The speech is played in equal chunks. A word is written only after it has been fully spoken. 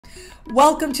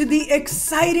Welcome to the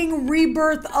exciting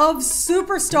rebirth of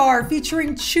Superstar,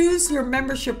 featuring choose your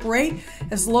membership rate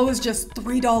as low as just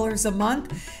 $3 a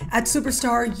month. At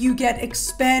Superstar, you get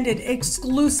expanded,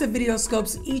 exclusive video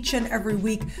scopes each and every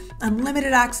week,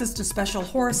 unlimited access to special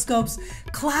horoscopes,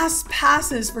 class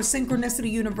passes for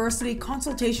Synchronicity University,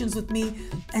 consultations with me,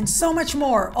 and so much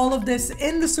more. All of this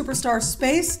in the Superstar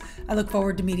space. I look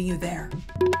forward to meeting you there.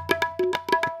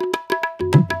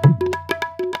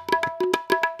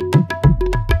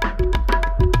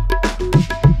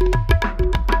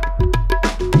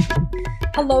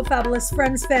 Hello, fabulous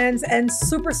friends, fans, and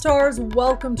superstars.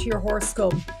 Welcome to your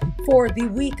horoscope for the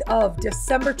week of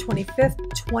December 25th,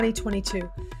 2022.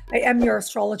 I am your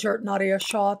astrologer, Nadiya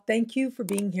Shah. Thank you for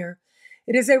being here.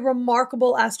 It is a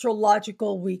remarkable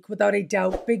astrological week, without a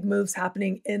doubt. Big moves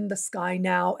happening in the sky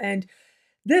now. And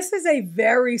this is a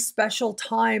very special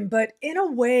time, but in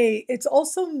a way, it's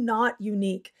also not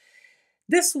unique.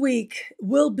 This week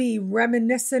will be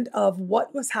reminiscent of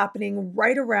what was happening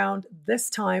right around this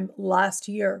time last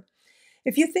year.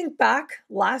 If you think back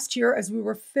last year as we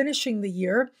were finishing the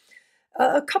year,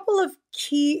 a couple of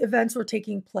key events were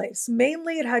taking place.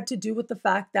 Mainly it had to do with the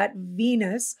fact that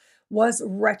Venus was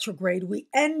retrograde. We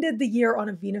ended the year on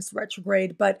a Venus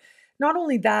retrograde, but not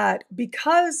only that,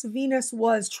 because Venus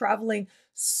was traveling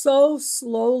so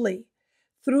slowly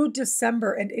through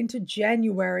December and into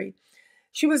January,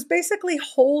 she was basically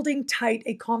holding tight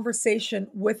a conversation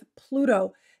with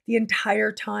Pluto the entire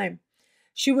time.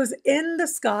 She was in the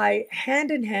sky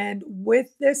hand in hand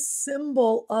with this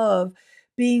symbol of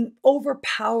being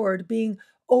overpowered, being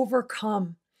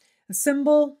overcome. A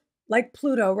symbol like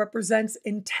Pluto represents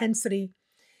intensity,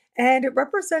 and it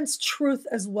represents truth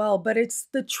as well, but it's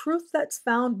the truth that's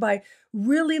found by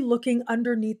really looking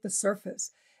underneath the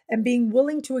surface and being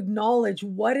willing to acknowledge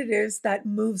what it is that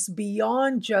moves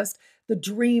beyond just the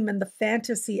dream and the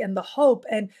fantasy and the hope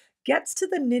and gets to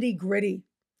the nitty-gritty.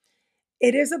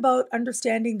 It is about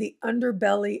understanding the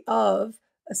underbelly of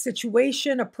a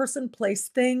situation, a person, place,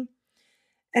 thing,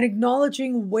 and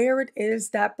acknowledging where it is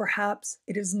that perhaps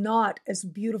it is not as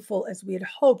beautiful as we had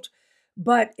hoped,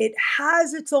 but it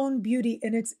has its own beauty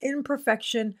and its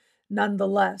imperfection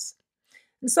nonetheless.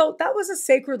 And so that was a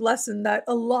sacred lesson that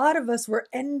a lot of us were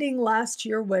ending last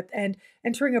year with and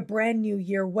entering a brand new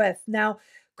year with. Now,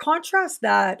 contrast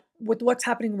that with what's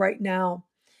happening right now.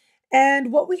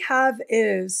 And what we have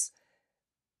is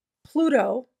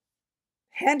Pluto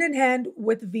hand in hand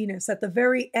with Venus at the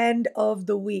very end of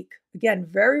the week. Again,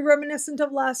 very reminiscent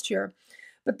of last year,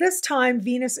 but this time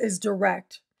Venus is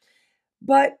direct.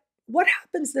 But what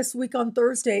happens this week on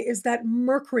Thursday is that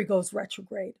Mercury goes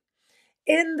retrograde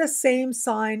in the same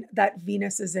sign that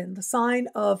Venus is in, the sign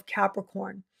of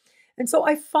Capricorn. And so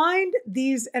I find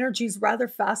these energies rather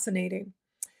fascinating.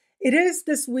 It is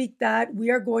this week that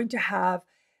we are going to have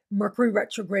Mercury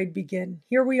retrograde begin.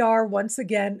 Here we are once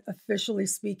again, officially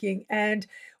speaking, and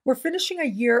we're finishing a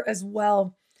year as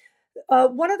well.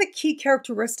 One of the key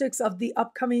characteristics of the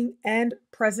upcoming and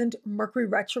present Mercury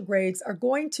retrogrades are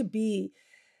going to be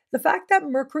the fact that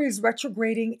Mercury is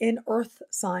retrograding in earth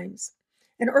signs.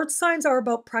 And earth signs are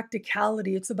about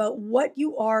practicality. It's about what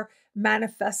you are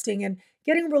manifesting and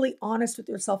getting really honest with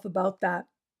yourself about that.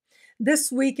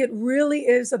 This week, it really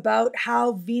is about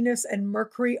how Venus and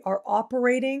Mercury are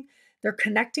operating. They're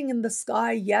connecting in the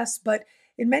sky, yes, but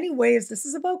in many ways, this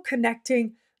is about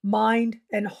connecting mind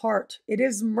and heart. It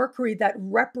is Mercury that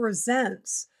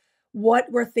represents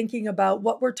what we're thinking about,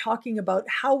 what we're talking about,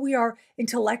 how we are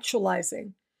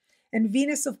intellectualizing. And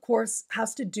Venus, of course,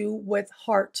 has to do with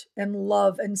heart and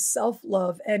love and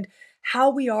self-love and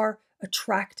how we are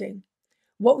attracting,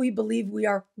 what we believe we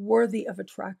are worthy of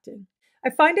attracting. I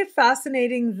find it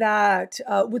fascinating that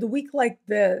with a week like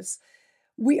this,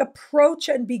 we approach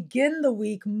and begin the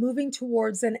week moving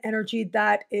towards an energy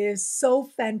that is so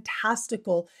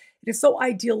fantastical. It is so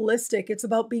idealistic. It's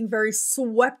about being very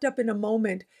swept up in a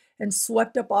moment and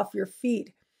swept up off your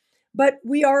feet. But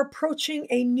we are approaching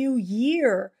a new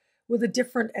year with a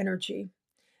different energy,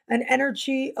 an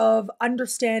energy of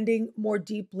understanding more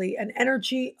deeply, an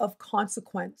energy of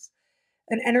consequence,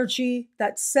 an energy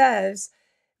that says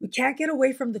we can't get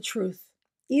away from the truth.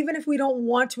 Even if we don't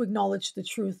want to acknowledge the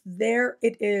truth, there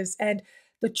it is. And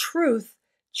the truth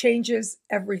changes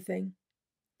everything,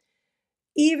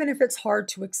 even if it's hard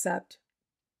to accept.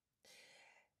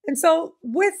 And so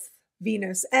with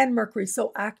Venus and Mercury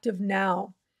so active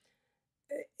now,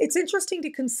 it's interesting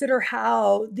to consider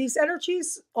how these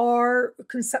energies are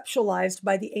conceptualized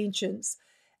by the ancients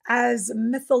as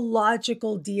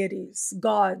mythological deities,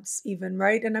 gods even,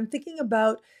 right? And I'm thinking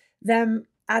about them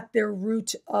at their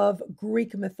root of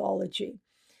Greek mythology.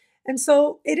 And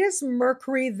so it is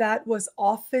Mercury that was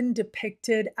often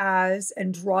depicted as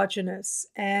androgynous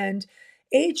and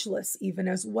ageless, even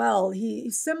as well. He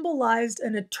symbolized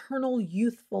an eternal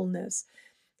youthfulness.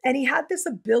 And he had this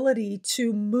ability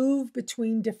to move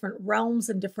between different realms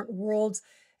and different worlds.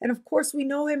 And of course, we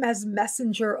know him as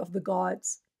messenger of the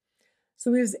gods.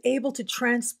 So he was able to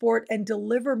transport and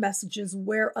deliver messages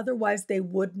where otherwise they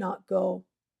would not go.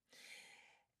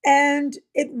 And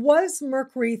it was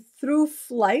Mercury through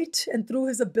flight and through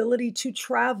his ability to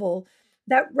travel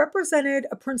that represented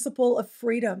a principle of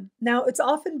freedom. Now, it's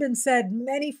often been said,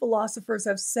 many philosophers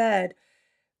have said,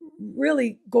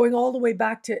 really going all the way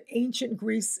back to ancient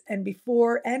Greece and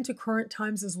before, and to current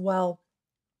times as well.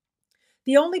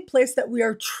 The only place that we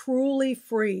are truly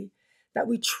free, that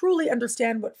we truly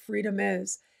understand what freedom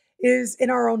is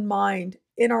in our own mind,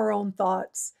 in our own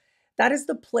thoughts. That is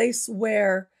the place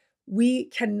where we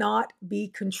cannot be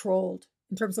controlled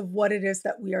in terms of what it is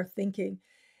that we are thinking.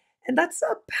 And that's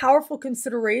a powerful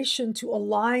consideration to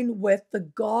align with the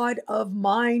God of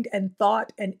mind and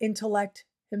thought and intellect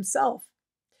himself.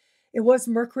 It was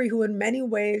Mercury who, in many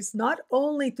ways, not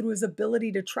only through his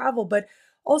ability to travel, but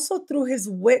also through his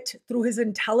wit, through his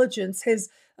intelligence, his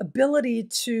ability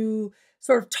to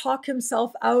sort of talk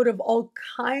himself out of all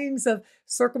kinds of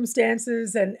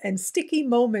circumstances and sticky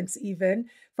moments, even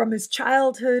from his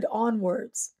childhood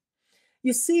onwards.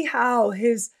 You see how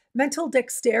his mental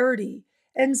dexterity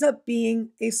ends up being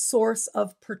a source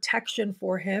of protection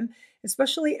for him,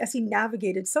 especially as he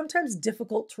navigated sometimes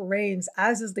difficult terrains,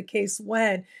 as is the case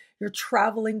when you're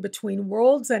traveling between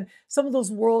worlds, and some of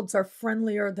those worlds are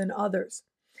friendlier than others.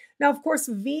 Now, of course,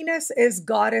 Venus is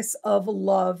goddess of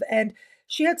love, and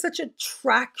she had such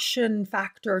attraction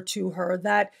factor to her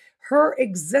that her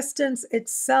existence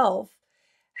itself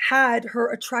had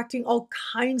her attracting all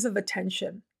kinds of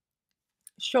attention,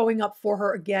 showing up for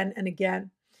her again and again.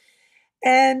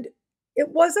 And it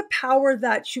was a power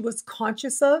that she was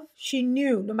conscious of. She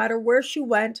knew no matter where she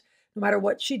went, no matter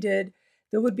what she did,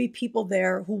 there would be people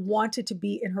there who wanted to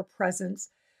be in her presence,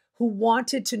 who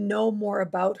wanted to know more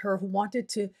about her, who wanted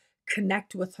to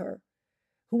connect with her,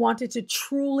 who wanted to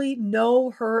truly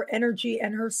know her energy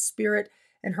and her spirit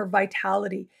and her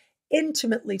vitality,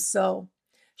 intimately so.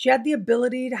 She had the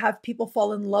ability to have people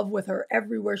fall in love with her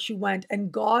everywhere she went,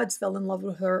 and gods fell in love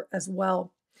with her as well.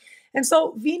 And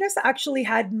so Venus actually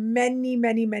had many,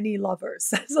 many, many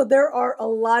lovers. So there are a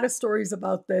lot of stories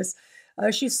about this.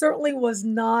 She certainly was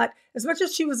not, as much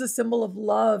as she was a symbol of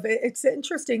love, it's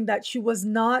interesting that she was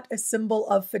not a symbol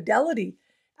of fidelity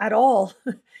at all.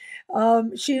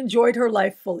 She enjoyed her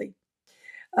life fully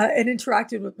and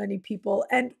interacted with many people.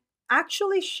 And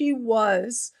actually, she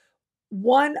was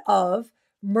one of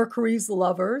Mercury's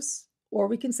lovers, or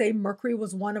we can say Mercury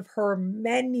was one of her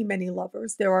many, many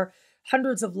lovers. There are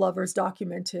hundreds of lovers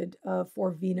documented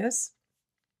for Venus.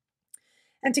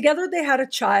 And together they had a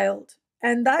child,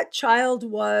 and that child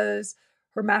was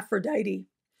Hermaphrodite.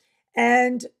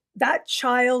 And that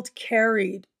child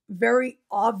carried very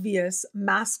obvious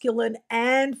masculine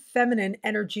and feminine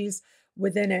energies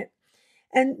within it.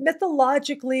 And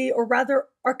mythologically, or rather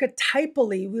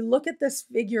archetypally, we look at this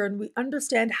figure and we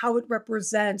understand how it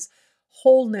represents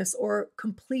wholeness or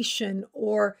completion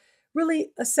or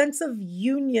really a sense of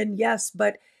union, yes,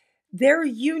 but their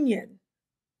union,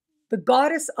 the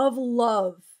goddess of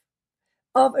love,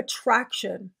 of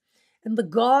attraction, and the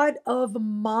god of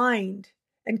mind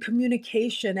and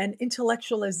communication and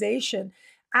intellectualization,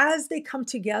 as they come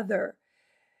together,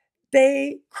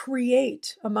 they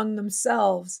create among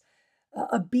themselves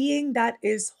a being that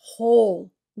is whole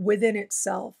within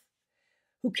itself,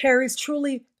 who carries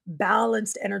truly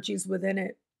balanced energies within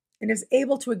it and is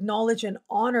able to acknowledge and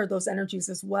honor those energies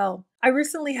as well. I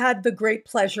recently had the great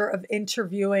pleasure of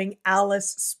interviewing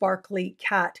Alice Sparkley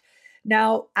Cat.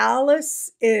 Now,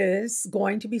 Alice is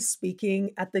going to be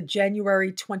speaking at the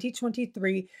January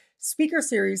 2023 speaker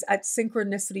series at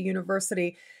Synchronicity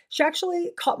University. She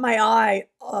actually caught my eye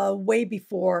way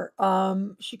before.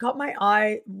 She caught my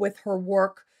eye with her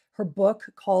work, her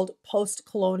book called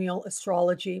Post-Colonial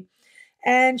Astrology.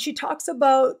 And she talks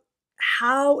about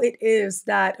how it is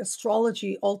that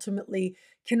astrology ultimately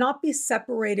cannot be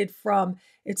separated from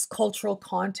its cultural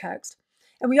context.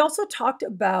 And we also talked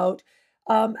about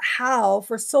how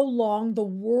for so long the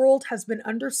world has been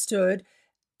understood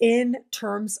in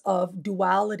terms of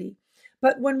duality.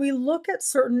 But when we look at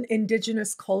certain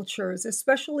indigenous cultures,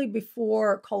 especially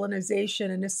before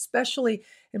colonization, and especially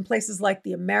in places like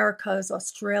the Americas,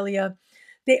 Australia,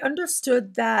 they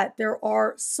understood that there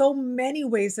are so many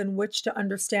ways in which to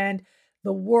understand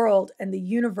the world and the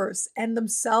universe and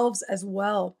themselves as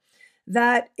well.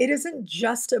 that it isn't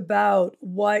just about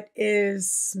what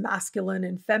is masculine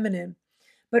and feminine,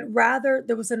 but rather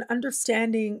there was an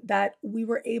understanding that we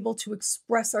were able to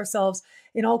express ourselves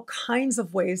in all kinds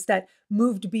of ways that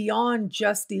moved beyond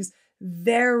just these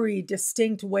very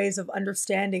distinct ways of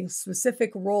understanding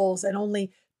specific roles, and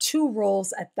only two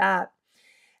roles at that.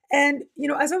 And,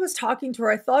 as I was talking to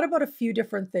her, I thought about a few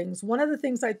different things. One of the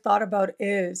things I thought about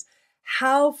is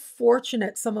how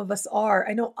fortunate some of us are.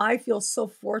 I know I feel so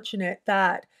fortunate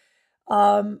that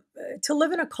to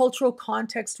live in a cultural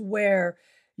context where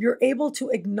you're able to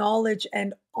acknowledge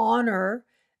and honor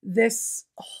this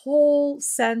whole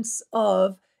sense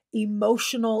of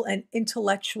emotional and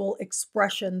intellectual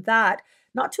expression that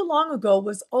not too long ago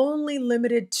was only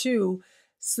limited to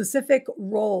specific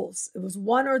roles. It was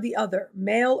one or the other,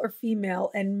 male or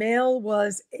female, and male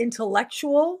was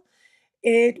intellectual,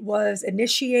 it was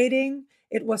initiating,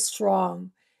 it was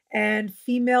strong, and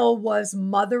female was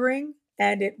mothering,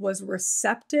 and it was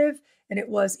receptive, and it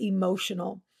was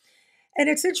emotional. And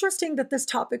it's interesting that this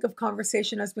topic of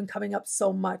conversation has been coming up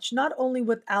so much, not only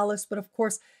with Alice, but of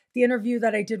course, the interview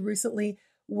that I did recently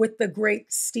with the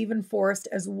great Stephen Forrest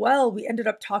as well. We ended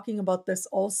up talking about this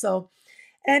also.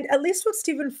 And at least with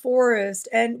Stephen Forrest,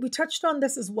 and we touched on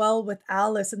this as well with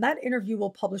Alice, and that interview will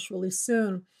publish really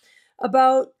soon,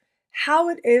 about how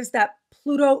it is that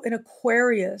Pluto in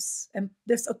Aquarius and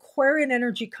this Aquarian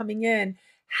energy coming in,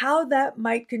 how that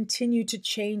might continue to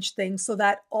change things so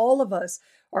that all of us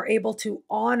are able to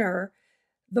honor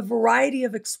the variety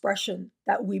of expression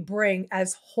that we bring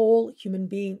as whole human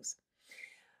beings.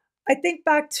 I think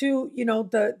back to,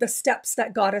 the steps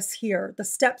that got us here, the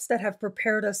steps that have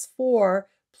prepared us for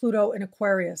Pluto in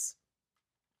Aquarius.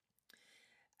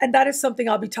 And that is something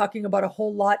I'll be talking about a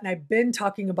whole lot, and I've been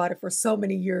talking about it for so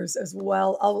many years as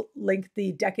well. I'll link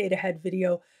the Decade Ahead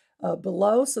video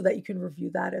below so that you can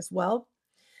review that as well.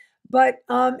 But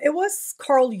it was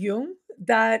Carl Jung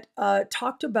that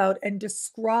talked about and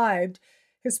described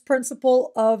his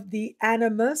principle of the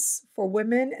animus for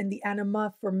women and the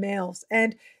anima for males.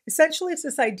 And essentially, it's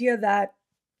this idea that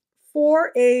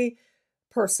for a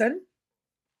person,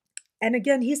 and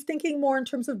again, he's thinking more in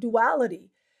terms of duality,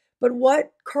 but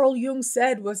what Carl Jung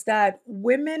said was that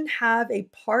women have a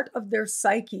part of their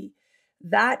psyche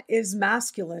that is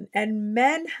masculine, and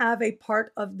men have a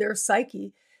part of their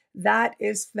psyche that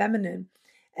is feminine.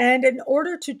 And in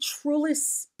order to truly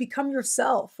become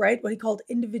yourself, right, what he called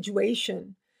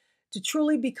individuation, to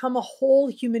truly become a whole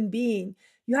human being,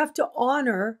 you have to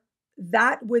honor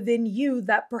that within you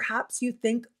that perhaps you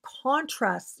think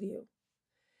contrasts you.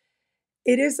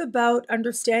 It is about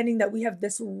understanding that we have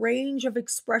this range of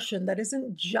expression that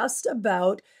isn't just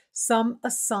about some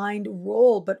assigned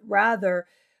role, but rather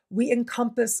we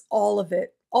encompass all of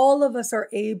it. All of us are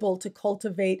able to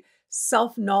cultivate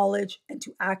self-knowledge and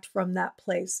to act from that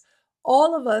place.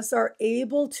 All of us are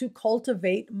able to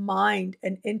cultivate mind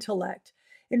and intellect.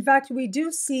 In fact, we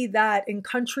do see that in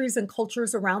countries and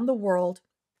cultures around the world,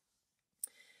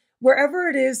 wherever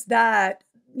it is that,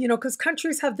 because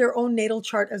countries have their own natal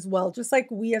chart as well. Just like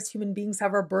we as human beings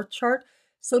have our birth chart,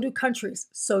 so do countries,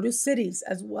 so do cities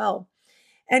as well.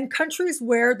 And countries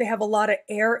where they have a lot of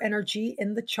air energy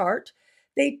in the chart,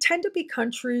 they tend to be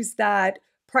countries that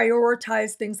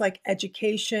prioritize things like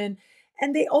education.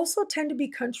 And they also tend to be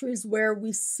countries where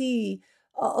we see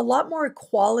a lot more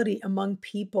equality among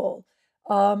people.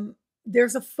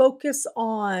 There's a focus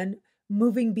on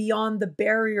moving beyond the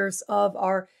barriers of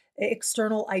our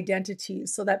external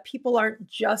identities so that people aren't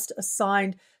just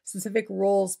assigned specific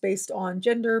roles based on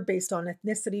gender, based on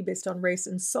ethnicity, based on race,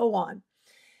 and so on.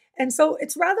 And so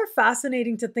it's rather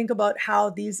fascinating to think about how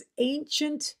these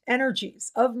ancient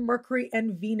energies of Mercury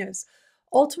and Venus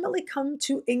ultimately come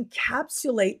to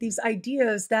encapsulate these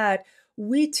ideas that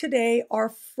we today are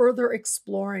further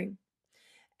exploring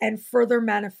and further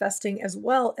manifesting as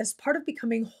well as part of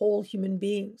becoming whole human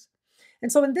beings.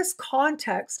 And so in this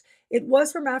context, it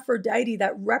was Hermaphrodite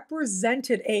that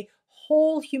represented a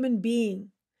whole human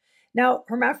being. Now,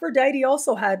 Hermaphrodite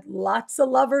also had lots of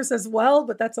lovers as well,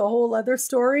 but that's a whole other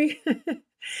story.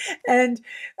 And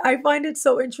I find it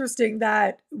so interesting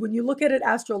that when you look at it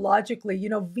astrologically,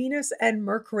 Venus and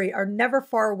Mercury are never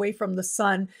far away from the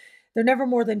sun. They're never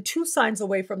more than 2 signs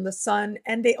away from the sun.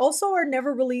 And they also are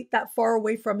never really that far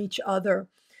away from each other.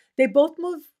 They both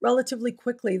move relatively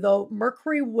quickly, though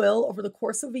Mercury will, over the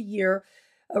course of a year,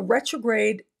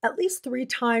 retrograde at least 3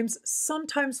 times,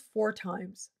 sometimes 4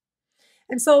 times.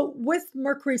 And so with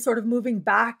Mercury sort of moving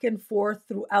back and forth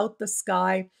throughout the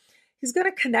sky, he's going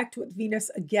to connect with Venus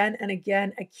again and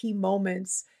again at key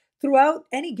moments throughout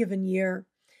any given year,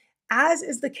 as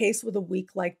is the case with a week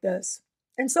like this.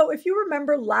 And so if you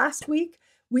remember last week,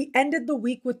 we ended the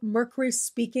week with Mercury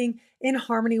speaking in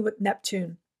harmony with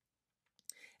Neptune.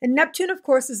 And Neptune, of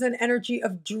course, is an energy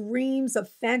of dreams, of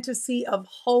fantasy, of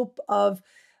hope, of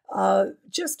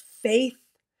just faith,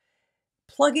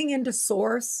 plugging into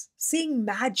source, seeing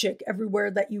magic everywhere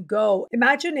that you go.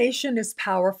 Imagination is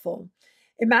powerful.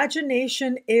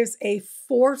 Imagination is a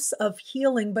force of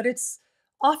healing, but it's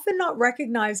often not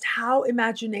recognized how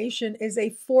imagination is a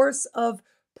force of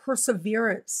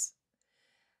perseverance.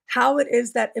 How it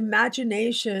is that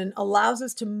imagination allows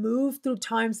us to move through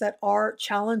times that are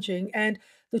challenging. And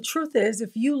the truth is,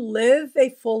 if you live a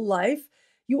full life,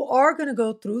 you are going to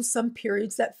go through some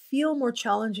periods that feel more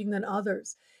challenging than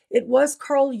others. It was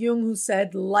Carl Jung who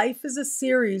said, life is a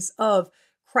series of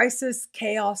crisis,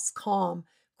 chaos, calm.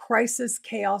 Crisis,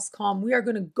 chaos, calm. We are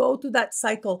going to go through that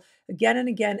cycle again and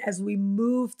again as we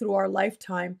move through our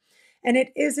lifetime. And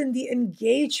it is in the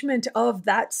engagement of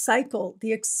that cycle,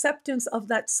 the acceptance of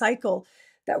that cycle,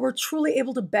 that we're truly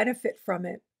able to benefit from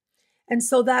it. And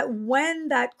so that when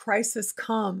that crisis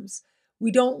comes,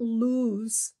 we don't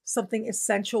lose something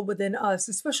essential within us,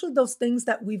 especially those things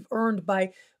that we've earned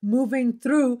by moving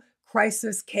through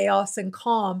crisis, chaos, and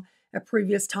calm at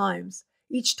previous times.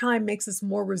 Each time makes us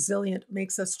more resilient,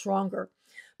 makes us stronger.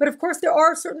 But of course, there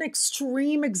are certain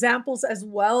extreme examples as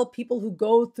well, people who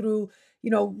go through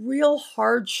real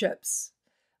hardships,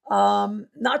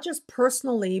 not just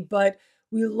personally, but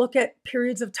we look at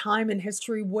periods of time in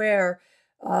history where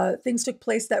things took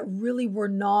place that really were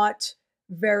not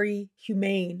very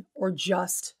humane or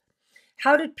just.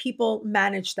 How did people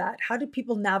manage that? How did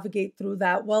people navigate through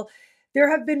that? Well, there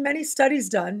have been many studies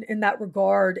done in that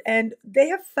regard, and they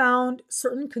have found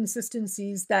certain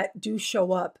consistencies that do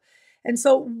show up. And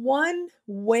so one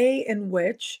way in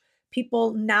which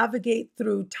people navigate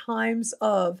through times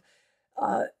of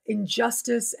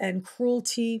injustice and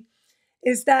cruelty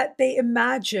is that they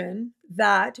imagine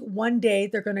that one day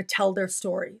they're going to tell their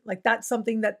story. Like that's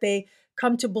something that they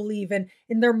come to believe. And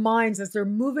in their minds, as they're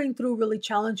moving through really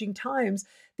challenging times,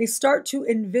 they start to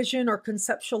envision or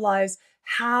conceptualize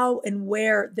how and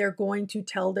where they're going to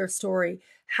tell their story,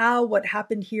 how what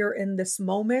happened here in this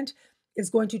moment is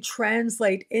going to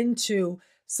translate into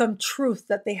some truth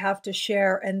that they have to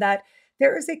share, and that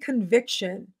there is a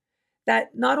conviction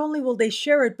that not only will they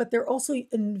share it, but they're also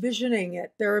envisioning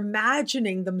it. They're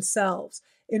imagining themselves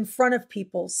in front of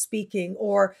people speaking,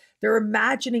 or they're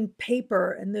imagining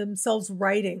paper and themselves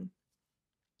writing.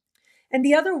 And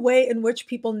the other way in which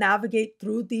people navigate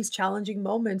through these challenging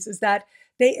moments is that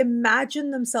they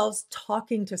imagine themselves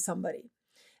talking to somebody.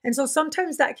 And so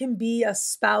sometimes that can be a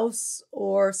spouse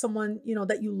or someone,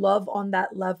 that you love on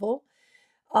that level.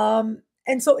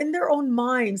 And so in their own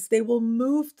minds, they will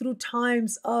move through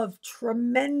times of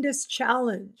tremendous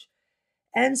challenge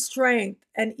and strength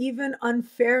and even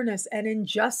unfairness and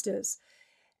injustice.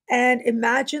 And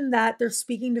imagine that they're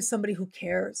speaking to somebody who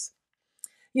cares.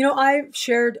 I've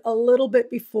shared a little bit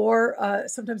before,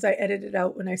 sometimes I edit it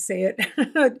out when I say it.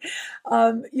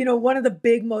 One of the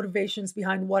big motivations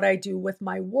behind what I do with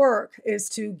my work is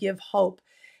to give hope.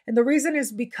 And the reason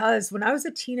is because when I was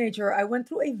a teenager, I went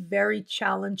through a very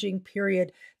challenging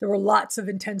period. There were lots of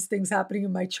intense things happening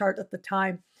in my chart at the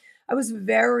time. I was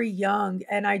very young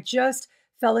and I just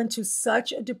fell into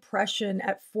such a depression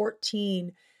at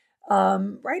 14.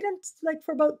 Right in, like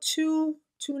for about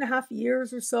 2.5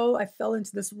 years or so, I fell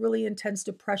into this really intense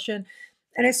depression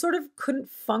and I sort of couldn't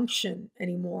function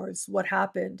anymore is what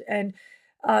happened. And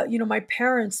my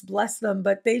parents, bless them,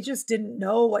 but they just didn't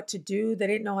know what to do. They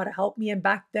didn't know how to help me. And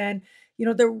back then,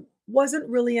 there wasn't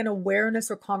really an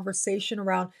awareness or conversation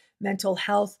around mental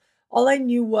health. All I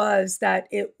knew was that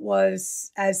it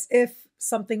was as if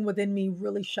something within me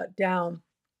really shut down.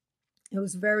 It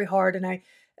was very hard. And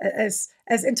as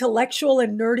intellectual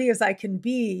and nerdy as I can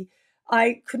be,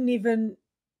 I couldn't even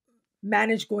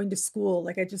manage going to school.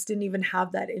 Like I just didn't even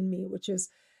have that in me, which is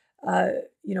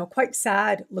quite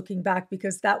sad looking back,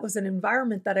 because that was an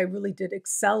environment that I really did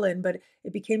excel in, but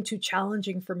it became too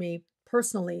challenging for me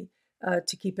personally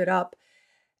to keep it up.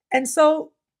 And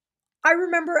so I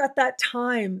remember at that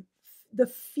time, the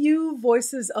few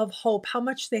voices of hope, how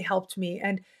much they helped me.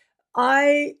 And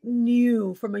I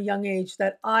knew from a young age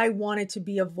that I wanted to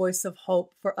be a voice of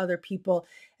hope for other people.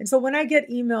 And so when I get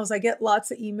emails, I get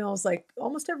lots of emails, like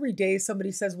almost every day,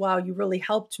 somebody says, wow, you really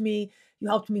helped me. You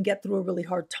helped me get through a really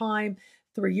hard time.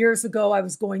 3 years ago, I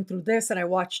was going through this and I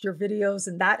watched your videos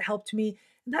and that helped me.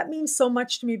 And that means so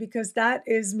much to me because that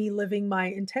is me living my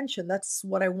intention. That's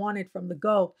what I wanted from the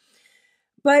go.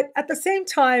 But at the same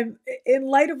time, in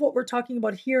light of what we're talking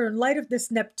about here, in light of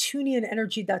this Neptunian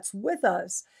energy that's with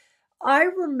us, I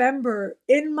remember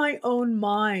in my own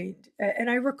mind, and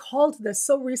I recalled this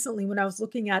so recently when I was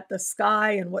looking at the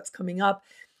sky and what's coming up.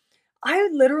 I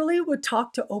literally would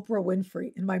talk to Oprah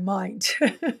Winfrey in my mind.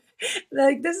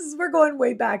 Like, we're going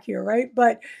way back here, right?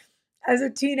 But as a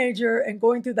teenager and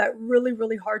going through that really,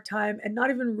 really hard time and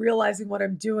not even realizing what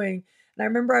I'm doing. And I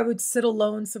remember I would sit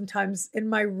alone sometimes in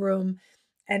my room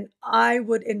and I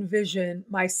would envision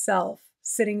myself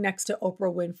sitting next to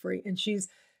Oprah Winfrey, and she's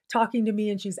talking to me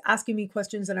and she's asking me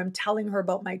questions, and I'm telling her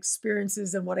about my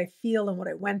experiences and what I feel and what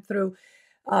I went through,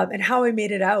 and how I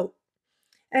made it out.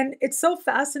 And it's so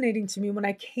fascinating to me when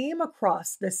I came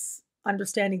across this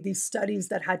understanding, these studies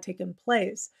that had taken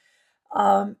place,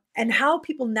 and how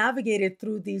people navigated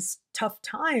through these tough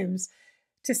times,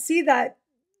 to see that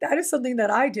that is something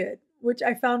that I did, which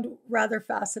I found rather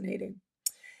fascinating.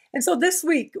 And so this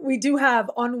week, we do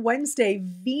have on Wednesday,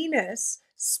 Venus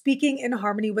speaking in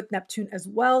harmony with Neptune as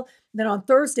well. Then on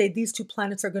Thursday, these two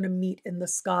planets are going to meet in the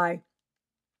sky.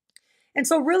 And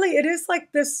so, really, it is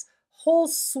like this whole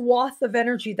swath of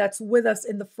energy that's with us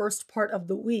in the first part of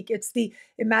the week. It's the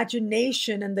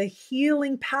imagination and the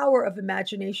healing power of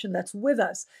imagination that's with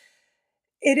us.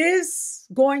 It is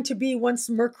going to be, once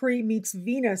Mercury meets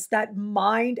Venus, that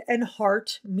mind and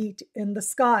heart meet in the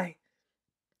sky.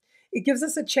 It gives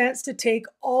us a chance to take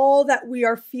all that we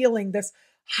are feeling, this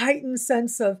heightened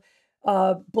sense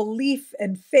of belief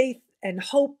and faith and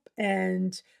hope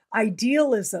and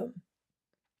idealism,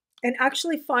 and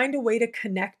actually find a way to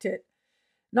connect it.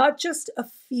 Not just a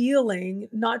feeling,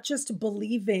 not just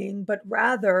believing, but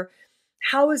rather,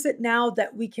 how is it now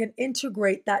that we can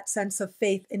integrate that sense of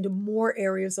faith into more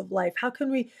areas of life? How can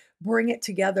we bring it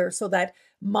together so that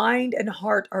mind and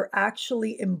heart are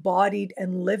actually embodied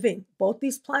and living? Both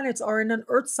these planets are in an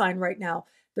earth sign right now.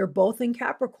 They're both in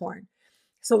Capricorn.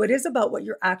 So it is about what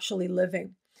you're actually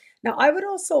living. Now, I would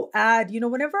also add,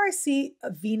 whenever I see a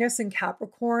Venus in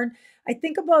Capricorn, I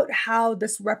think about how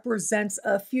this represents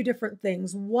a few different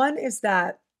things. One is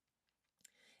that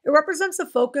it represents a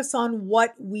focus on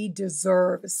what we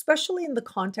deserve, especially in the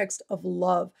context of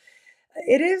love.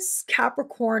 It is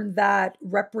Capricorn that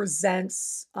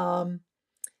represents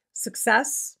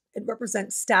success, it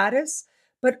represents status,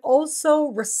 but also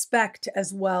respect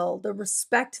as well. The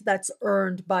respect that's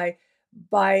earned by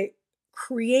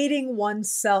creating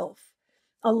oneself,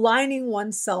 aligning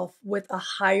oneself with a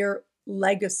higher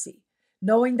legacy,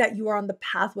 knowing that you are on the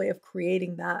pathway of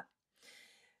creating that.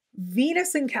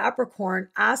 Venus in Capricorn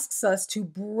asks us to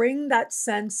bring that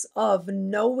sense of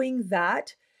knowing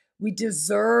that we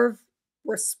deserve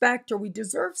respect, or we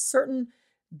deserve certain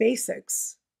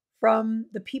basics from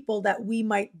the people that we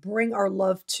might bring our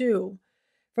love to,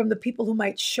 from the people who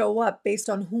might show up based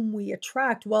on whom we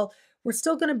attract. Well, we're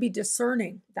still going to be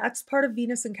discerning. That's part of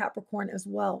Venus in Capricorn as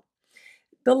well.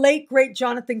 The late, great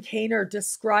Jonathan Caner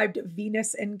described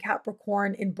Venus in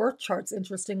Capricorn in birth charts,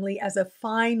 interestingly, as a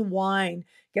fine wine,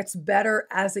 gets better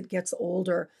as it gets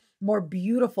older, more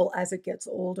beautiful as it gets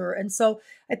older. And so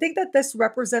I think that this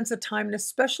represents a time, and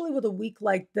especially with a week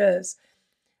like this,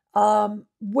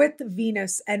 with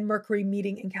Venus and Mercury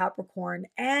meeting in Capricorn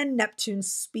and Neptune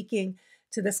speaking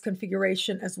to this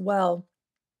configuration as well.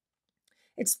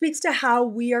 It speaks to how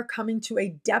we are coming to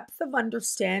a depth of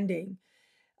understanding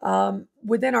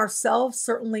within ourselves,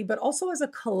 certainly, but also as a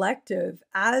collective,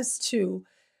 as to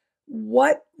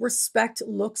what respect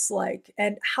looks like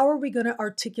and how are we going to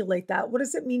articulate that? What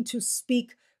does it mean to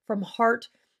speak from heart,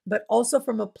 but also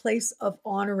from a place of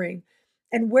honoring?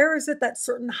 And where is it that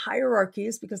certain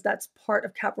hierarchies, because that's part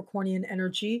of Capricornian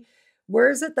energy, where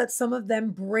is it that some of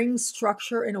them bring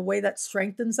structure in a way that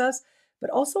strengthens us? But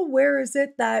also, where is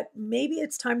it that maybe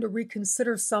it's time to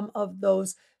reconsider some of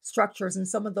those structures and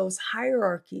some of those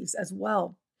hierarchies as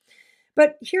well?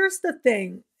 But here's the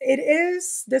thing. It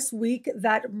is this week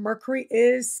that Mercury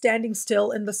is standing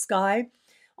still in the sky.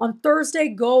 On Thursday,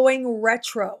 going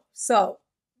retro. So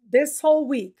this whole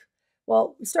week,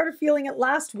 well, we started feeling it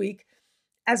last week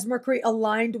as Mercury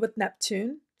aligned with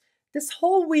Neptune. This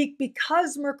whole week,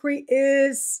 because Mercury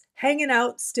is hanging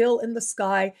out still in the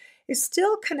sky, is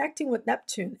still connecting with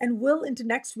Neptune and will into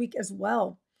next week as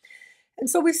well. And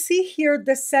so we see here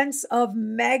the sense of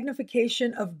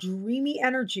magnification of dreamy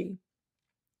energy,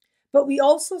 but we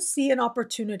also see an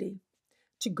opportunity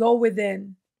to go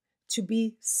within, to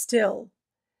be still,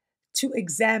 to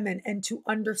examine and to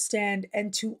understand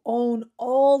and to own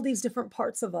all these different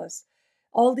parts of us,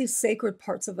 all these sacred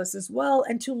parts of us as well,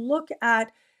 and to look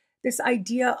at this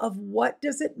idea of what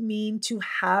does it mean to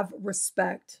have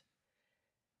respect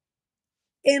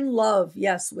in love,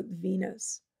 yes, with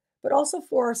Venus, but also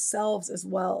for ourselves as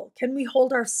well. Can we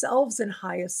hold ourselves in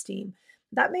high esteem?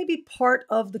 That may be part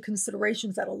of the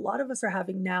considerations that a lot of us are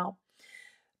having now.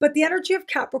 But the energy of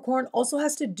Capricorn also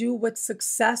has to do with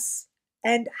success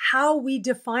and how we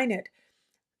define it.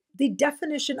 The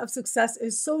definition of success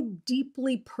is so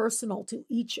deeply personal to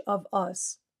each of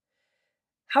us.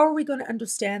 How are we going to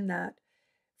understand that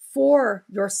for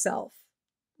yourself?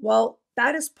 Well,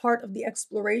 that is part of the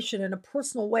exploration in a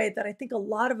personal way that I think a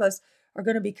lot of us are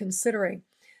going to be considering.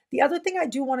 The other thing I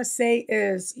do want to say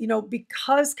is,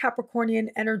 because Capricornian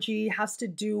energy has to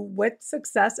do with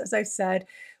success, as I said,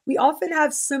 we often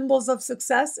have symbols of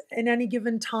success in any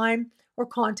given time or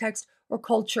context or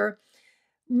culture.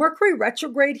 Mercury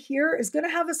retrograde here is going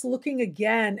to have us looking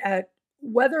again at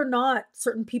whether or not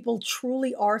certain people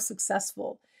truly are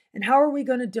successful, and how are we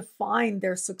going to define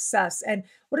their success, and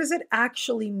what does it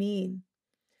actually mean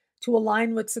to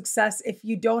align with success if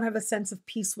you don't have a sense of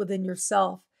peace within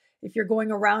yourself, if you're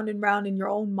going around and round in your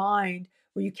own mind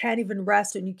where you can't even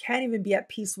rest and you can't even be at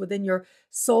peace within your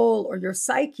soul or your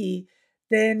psyche,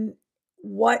 then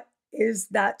what is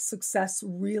that success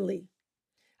really?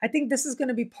 I think this is going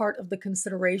to be part of the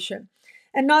consideration.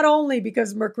 And not only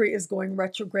because Mercury is going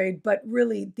retrograde, but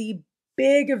really the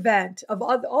big event of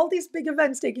all these big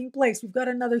events taking place. We've got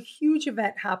another huge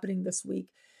event happening this week.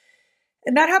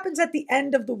 And that happens at the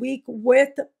end of the week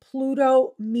with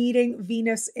Pluto meeting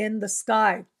Venus in the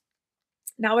sky.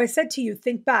 Now, I said to you,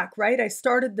 think back, right? I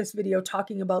started this video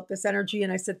talking about this energy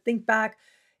and I said, think back.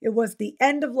 It was the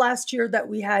end of last year that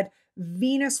we had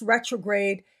Venus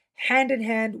retrograde hand in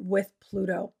hand with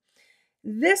Pluto.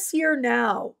 This year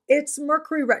now, it's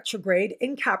Mercury retrograde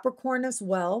in Capricorn as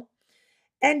well.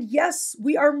 And yes,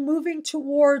 we are moving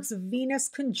towards Venus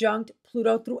conjunct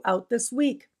Pluto throughout this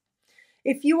week.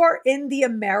 If you are in the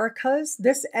Americas,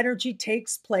 this energy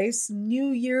takes place New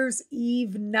Year's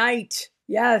Eve night.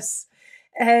 Yes.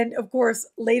 And of course,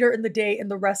 later in the day in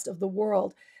the rest of the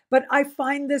world. But I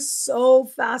find this so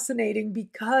fascinating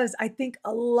because I think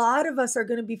a lot of us are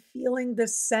going to be feeling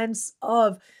this sense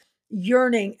of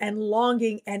yearning and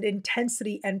longing and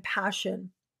intensity and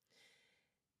passion.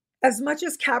 As much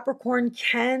as Capricorn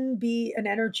can be an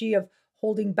energy of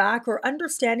holding back or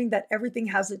understanding that everything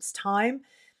has its time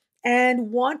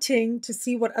and wanting to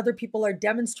see what other people are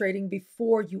demonstrating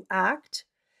before you act,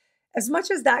 as much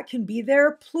as that can be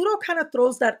there, Pluto kind of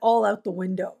throws that all out the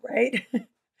window, right?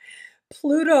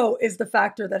 Pluto is the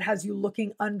factor that has you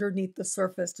looking underneath the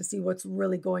surface to see what's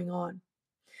really going on.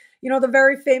 The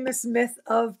very famous myth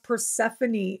of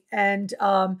Persephone and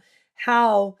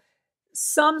how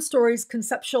some stories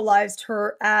conceptualized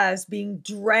her as being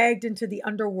dragged into the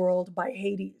underworld by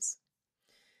Hades,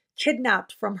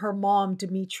 kidnapped from her mom,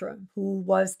 Demetra, who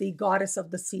was the goddess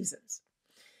of the seasons.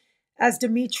 As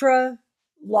Demetra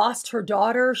lost her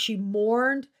daughter, she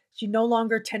mourned, she no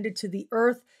longer tended to the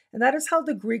earth, and that is how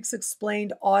the Greeks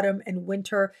explained autumn and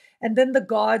winter. And then the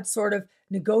gods sort of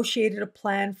negotiated a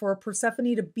plan for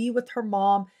Persephone to be with her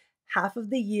mom half of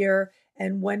the year.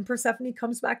 And when Persephone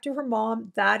comes back to her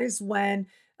mom, that is when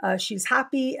she's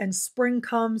happy and spring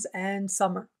comes and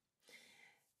summer.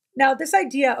 Now, this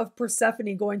idea of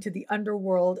Persephone going to the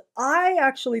underworld, I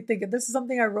actually think, and this is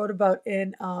something I wrote about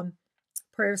in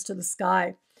Prayers to the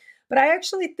Sky, but I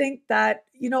actually think that,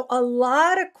 a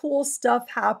lot of cool stuff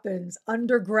happens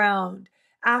underground,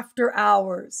 after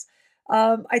hours.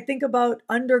 I think about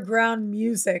underground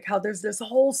music, how there's this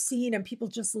whole scene and people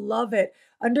just love it.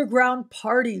 Underground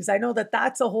parties. I know that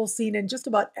that's a whole scene in just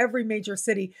about every major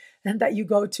city and that you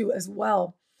go to as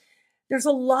well. There's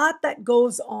a lot that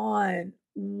goes on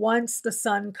once the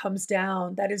sun comes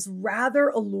down that is rather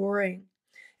alluring,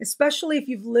 especially if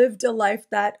you've lived a life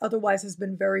that otherwise has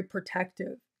been very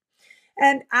protective.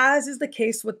 And as is the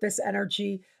case with this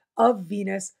energy of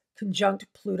Venus conjunct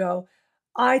Pluto,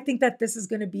 I think that this is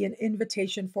going to be an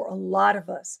invitation for a lot of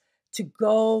us to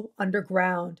go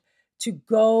underground, to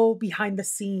go behind the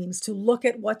scenes, to look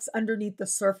at what's underneath the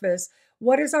surface.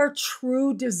 What is our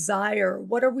true desire?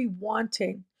 What are we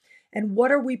wanting? And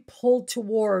what are we pulled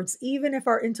towards, even if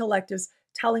our intellect is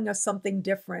telling us something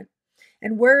different?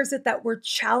 And where is it that we're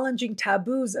challenging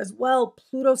taboos as well?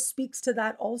 Pluto speaks to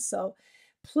that also.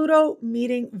 Pluto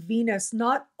meeting Venus,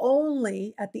 not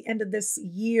only at the end of this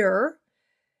year,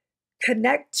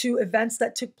 connect to events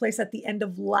that took place at the end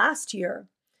of last year,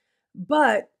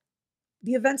 but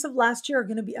the events of last year are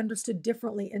going to be understood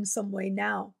differently in some way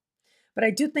now. But I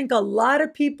do think a lot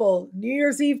of people, New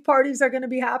Year's Eve parties are going to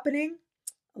be happening.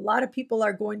 A lot of people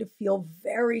are going to feel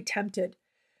very tempted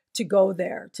to go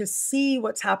there, to see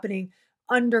what's happening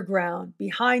underground,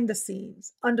 behind the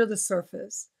scenes, under the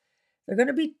surface. They're going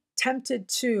to be tempted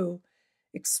to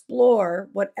explore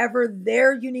whatever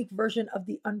their unique version of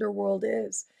the underworld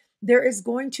is. there is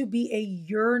going to be a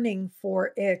yearning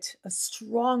for it, a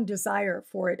strong desire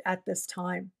for it at this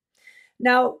time.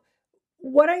 Now,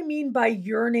 what I mean by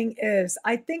yearning is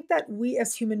I think that we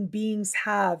as human beings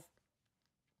have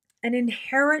an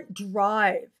inherent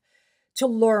drive to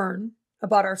learn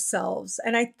about ourselves.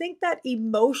 And I think that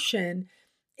emotion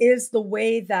is the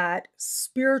way that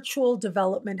spiritual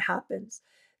development happens,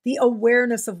 the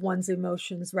awareness of one's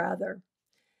emotions, rather.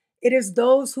 It is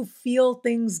those who feel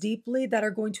things deeply that are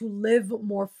going to live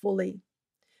more fully.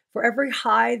 For every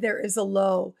high, there is a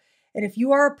low. And if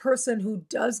you are a person who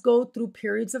does go through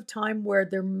periods of time where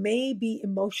there may be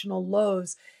emotional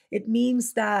lows, it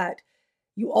means that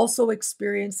you also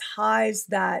experience highs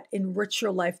that enrich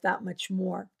your life that much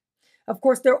more. Of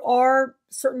course, there are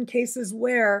certain cases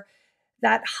where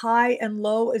that high and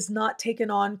low is not taken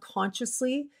on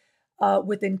consciously,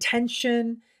 with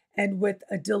intention and with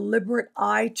a deliberate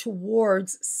eye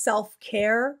towards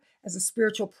self-care as a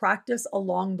spiritual practice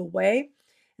along the way.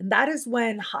 And that is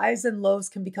when highs and lows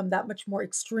can become that much more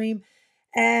extreme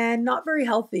and not very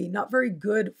healthy, not very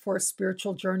good for a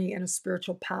spiritual journey and a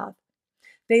spiritual path.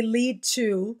 They lead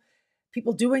to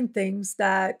people doing things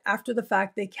that after the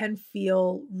fact they can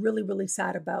feel really, really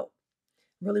sad about,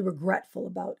 really regretful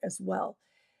about as well.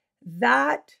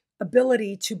 That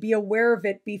ability to be aware of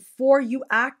it before you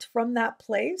act from that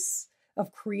place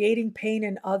of creating pain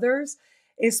in others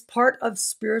is part of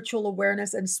spiritual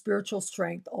awareness and spiritual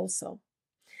strength also.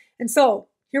 And so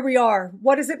here we are.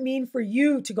 What does it mean for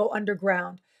you to go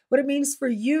underground? What it means for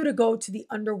you to go to the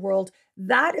underworld?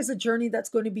 That is a journey that's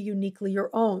going to be uniquely your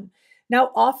own.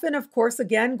 Now, often, of course,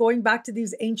 again, going back to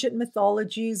these ancient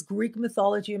mythologies, Greek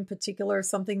mythology in particular, is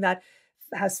something that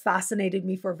has fascinated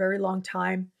me for a very long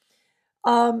time.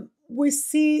 We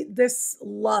see this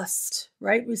lust,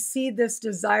 right? We see this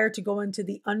desire to go into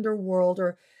the underworld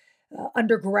or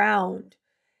underground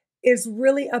is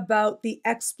really about the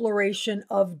exploration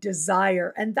of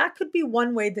desire. And that could be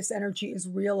one way this energy is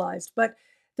realized, but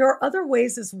there are other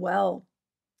ways as well.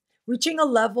 Reaching a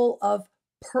level of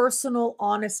personal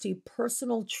honesty,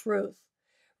 personal truth,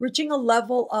 reaching a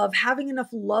level of having enough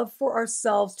love for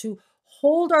ourselves to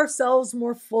hold ourselves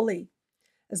more fully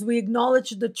as we acknowledge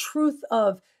the truth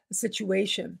of the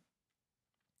situation.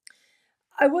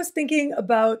 I was thinking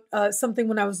about something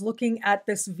when I was looking at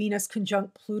this Venus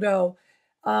conjunct Pluto.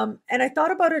 And I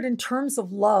thought about it in terms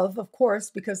of love, of course,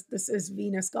 because this is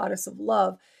Venus, goddess of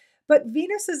love. But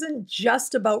Venus isn't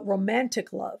just about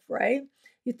romantic love, right?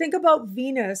 You think about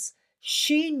Venus,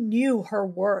 she knew her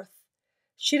worth.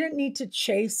 She didn't need to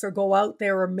chase or go out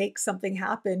there or make something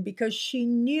happen because she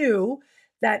knew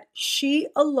that she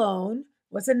alone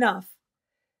was enough.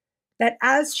 That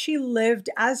as she lived,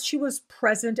 as she was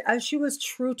present, as she was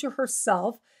true to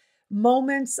herself,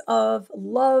 moments of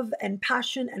love and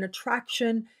passion and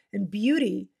attraction and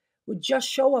beauty would just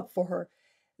show up for her.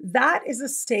 That is a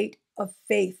state of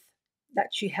faith that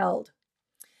she held.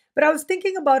 But I was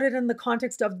thinking about it in the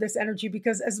context of this energy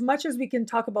because as much as we can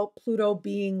talk about Pluto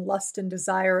being lust and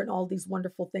desire and all these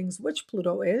wonderful things, which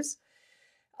Pluto is,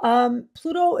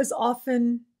 Pluto is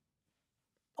often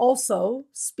also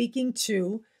speaking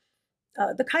to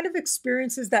the kind of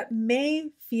experiences that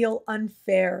may feel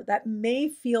unfair, that may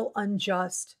feel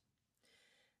unjust,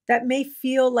 that may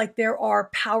feel like there are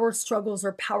power struggles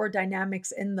or power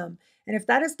dynamics in them. And if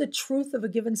that is the truth of a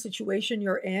given situation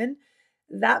you're in,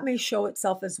 that may show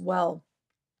itself as well.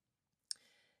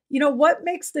 You know, what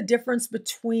makes the difference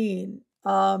between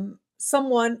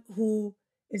someone who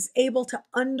is able to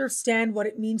understand what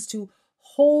it means to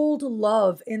hold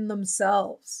love in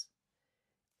themselves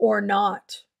or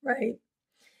not, right?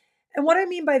 And what I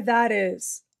mean by that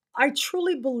is, I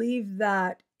truly believe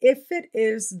that if it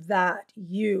is that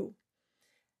you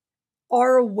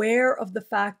are aware of the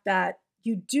fact that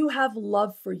you do have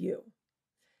love for you,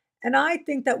 and I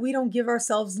think that we don't give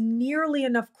ourselves nearly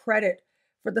enough credit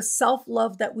for the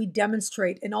self-love that we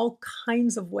demonstrate in all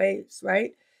kinds of ways,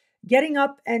 right? Getting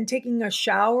up and taking a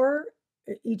shower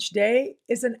each day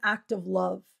is an act of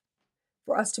love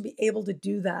for us to be able to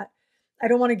do that. I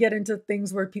don't want to get into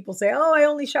things where people say, oh, I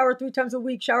only shower 3 times a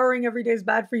week. Showering every day is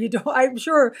bad for you. I'm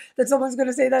sure that someone's going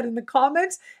to say that in the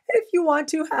comments. If you want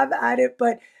to, have at it.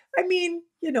 But I mean,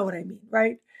 you know what I mean,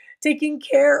 right? Taking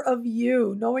care of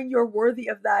you, knowing you're worthy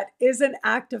of that is an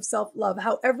act of self-love,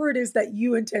 however it is that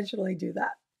you intentionally do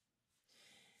that.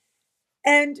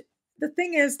 And the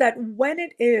thing is that when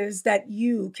it is that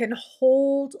you can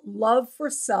hold love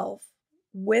for self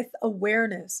with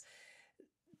awareness,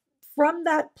 from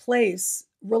that place,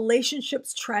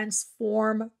 relationships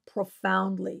transform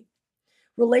profoundly.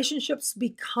 Relationships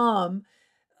become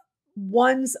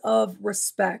ones of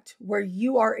respect, where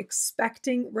you are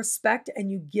expecting respect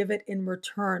and you give it in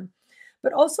return.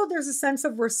 But also there's a sense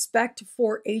of respect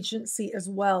for agency as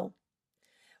well.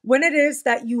 When it is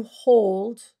that you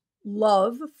hold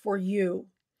love for you,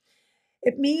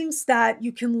 it means that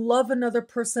you can love another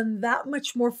person that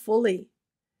much more fully,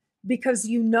 because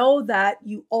you know that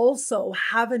you also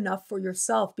have enough for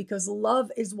yourself, because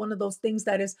love is one of those things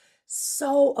that is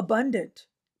so abundant.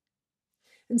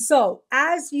 And so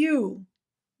as you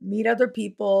meet other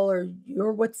people, or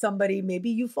you're with somebody, maybe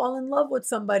you fall in love with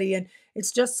somebody and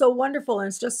it's just so wonderful and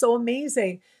it's just so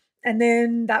amazing. And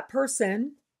then that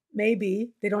person,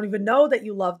 maybe they don't even know that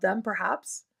you love them,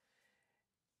 perhaps,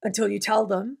 until you tell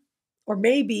them. Or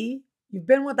maybe you've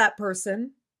been with that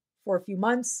person for a few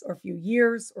months or a few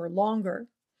years or longer.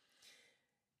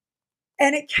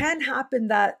 And it can happen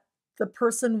that the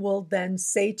person will then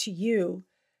say to you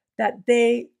that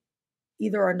they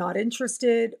either are not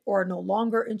interested or are no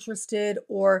longer interested,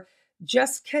 or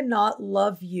just cannot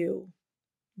love you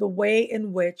the way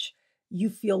in which you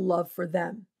feel love for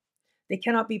them. They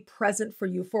cannot be present for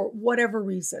you for whatever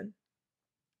reason.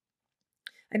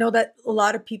 I know that a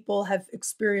lot of people have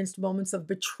experienced moments of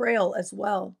betrayal as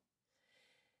well.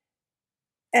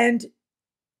 And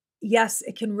yes,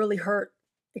 it can really hurt.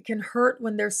 It can hurt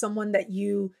when there's someone that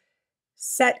you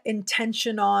set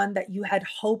intention on, that you had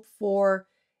hope for.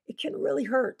 It can really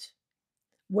hurt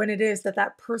when it is that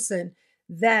that person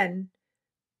then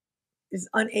is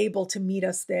unable to meet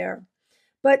us there.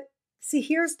 But see,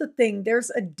 here's the thing, there's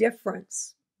a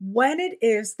difference. When it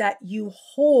is that you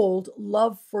hold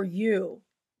love for you,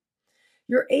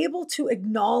 you're able to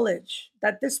acknowledge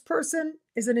that this person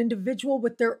is an individual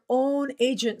with their own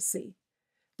agency,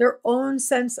 their own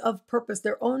sense of purpose,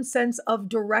 their own sense of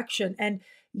direction. And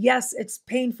yes, it's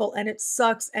painful and it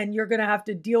sucks, and you're going to have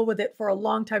to deal with it for a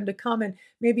long time to come. And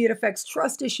maybe it affects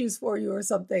trust issues for you or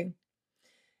something.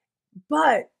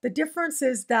 But the difference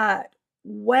is that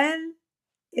when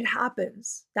it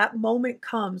happens, that moment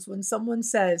comes when someone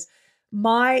says,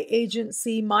 my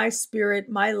agency, my spirit,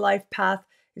 my life path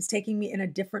is taking me in a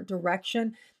different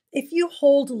direction. If you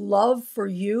hold love for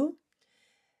you,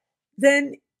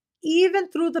 then even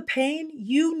through the pain,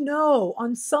 you know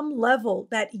on some level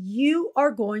that you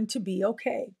are going to be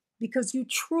okay, because you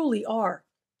truly are.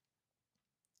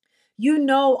 You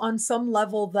know on some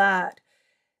level that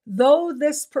though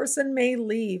this person may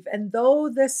leave, and though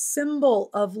this symbol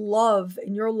of love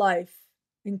in your life,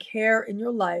 and care in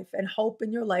your life, and hope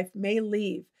in your life may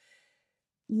leave,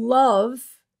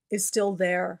 love is still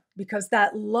there, because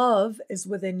that love is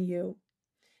within you.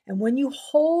 And when you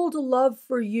hold love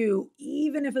for you,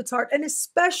 even if it's hard, and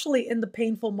especially in the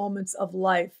painful moments of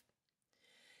life,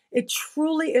 it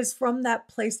truly is from that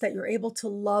place that you're able to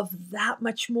love that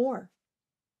much more.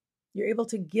 You're able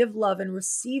to give love and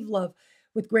receive love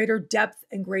with greater depth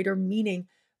and greater meaning,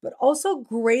 but also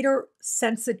greater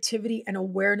sensitivity and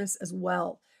awareness as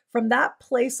well. From that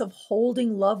place of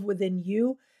holding love within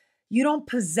you, you don't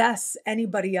possess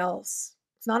anybody else.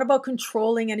 It's not about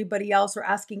controlling anybody else or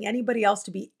asking anybody else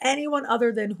to be anyone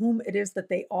other than whom it is that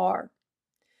they are,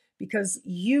 because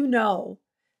you know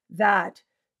that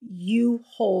you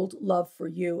hold love for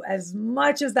you. As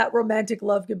much as that romantic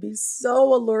love can be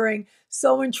so alluring,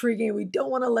 so intriguing, we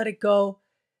don't want to let it go.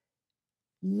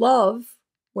 Love,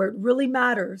 where it really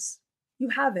matters, you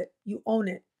have it, you own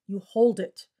it, you hold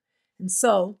it. And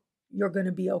so you're going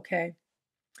to be okay.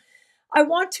 I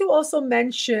want to also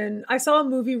mention, I saw a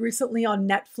movie recently on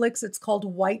Netflix. It's called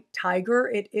White Tiger.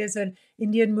 It is an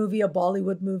Indian movie, a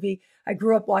Bollywood movie. I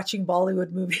grew up watching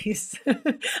Bollywood movies.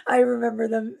 I remember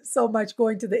them so much,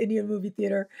 going to the Indian movie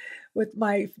theater with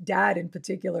my dad in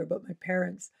particular, but my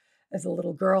parents as a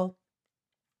little girl.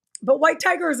 But White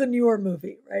Tiger is a newer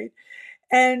movie, right?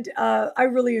 And I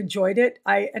really enjoyed it.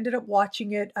 I ended up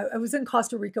watching it. I was in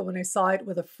Costa Rica when I saw it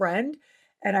with a friend,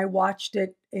 and I watched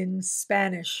it in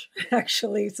Spanish,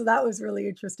 actually. So that was really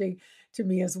interesting to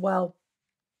me as well.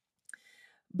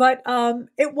 But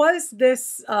it was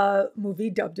this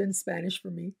movie dubbed in Spanish for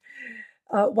me,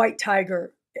 White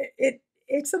Tiger.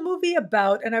 It's a movie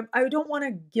about, and I don't want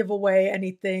to give away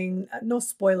anything, no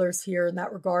spoilers here in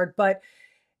that regard, but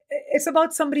it's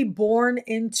about somebody born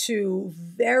into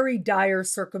very dire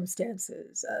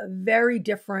circumstances, very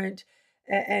different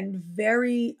and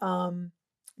very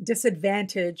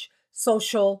disadvantaged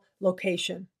social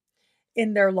location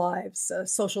in their lives,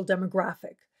 social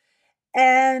demographic,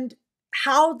 and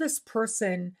how this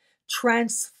person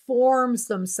transforms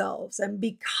themselves and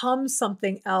becomes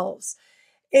something else.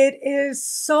 It is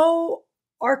so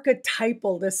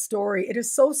archetypal, this story. It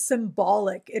is so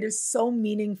symbolic. It is so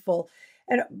meaningful.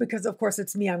 And because, of course,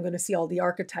 it's me, I'm going to see all the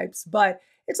archetypes, but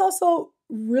It's also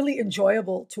really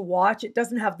enjoyable to watch. It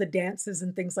doesn't have the dances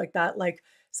and things like that, like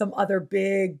some other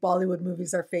big Bollywood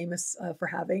movies are famous for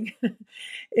having.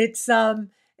 It's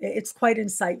it's quite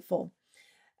insightful.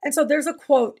 And so there's a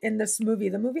quote in this movie.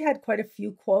 The movie had quite a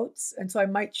few quotes, and so I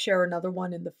might share another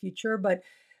one in the future. But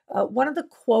one of the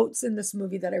quotes in this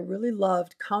movie that I really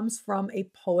loved comes from a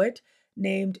poet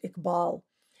named Iqbal.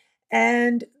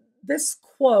 And this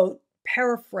quote,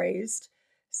 paraphrased,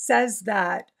 says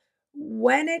that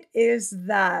when it is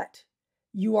that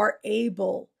you are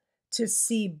able to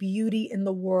see beauty in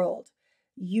the world,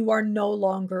 you are no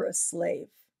longer a slave.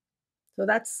 So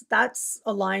that's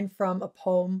a line from a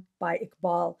poem by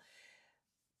Iqbal.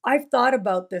 I've thought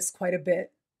about this quite a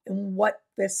bit and what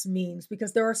this means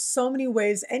because there are so many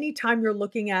ways. Anytime you're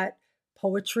looking at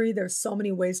poetry, there's so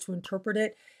many ways to interpret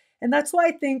it. And that's why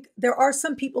I think there are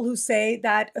some people who say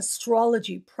that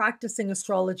astrology, practicing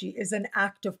astrology, is an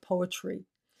act of poetry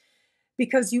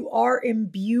because you are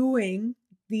imbuing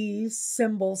these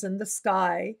symbols in the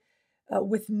sky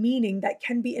with meaning that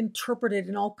can be interpreted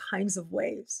in all kinds of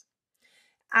ways,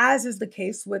 as is the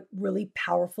case with really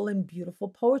powerful and beautiful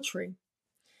poetry.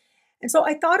 And so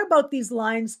I thought about these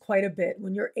lines quite a bit.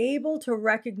 When you're able to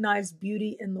recognize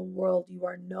beauty in the world, you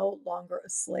are no longer a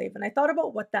slave. And I thought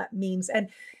about what that means. And,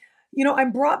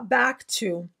 I'm brought back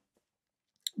to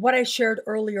what I shared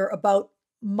earlier about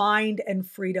mind and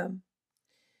freedom.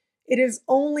 It is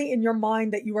only in your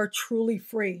mind that you are truly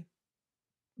free.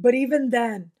 But even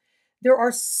then, there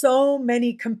are so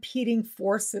many competing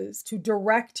forces to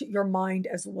direct your mind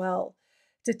as well,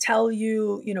 to tell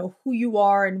you, who you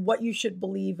are and what you should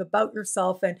believe about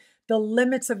yourself and the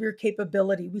limits of your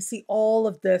capability. We see all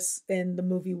of this in the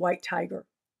movie White Tiger.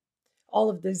 All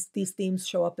of these themes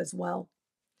show up as well.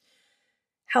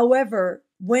 However,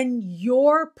 when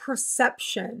your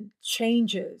perception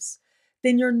changes,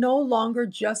 then you're no longer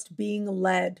just being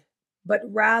led, but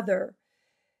rather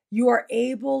you are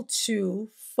able to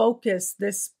focus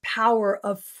this power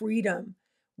of freedom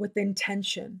with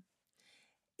intention.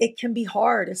 It can be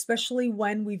hard, especially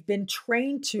when we've been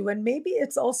trained to, and maybe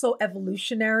it's also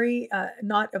evolutionary,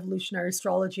 not evolutionary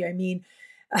astrology. I mean,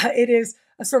 it is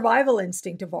a survival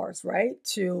instinct of ours, right?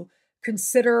 To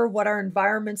consider what our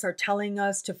environments are telling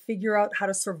us, to figure out how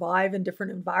to survive in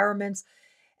different environments.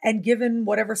 And given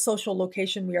whatever social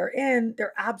location we are in,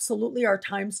 there absolutely are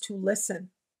times to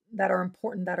listen that are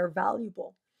important, that are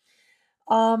valuable.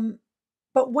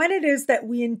 But when it is that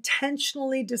we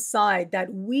intentionally decide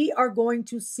that we are going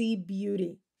to see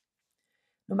beauty,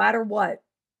 no matter what,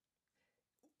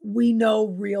 we know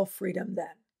real freedom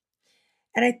then.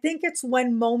 And I think it's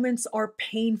when moments are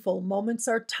painful, moments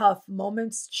are tough,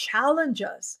 moments challenge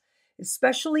us,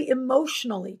 especially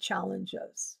emotionally challenge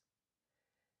us.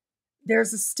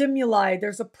 There's a stimuli,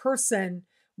 there's a person,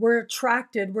 we're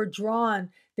attracted, we're drawn,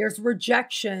 there's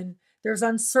rejection, there's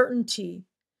uncertainty.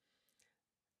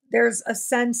 There's a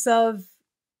sense of,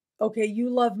 okay, you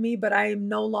love me, but I am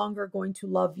no longer going to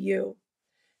love you.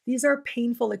 These are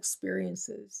painful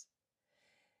experiences.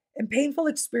 And painful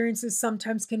experiences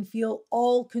sometimes can feel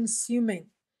all-consuming,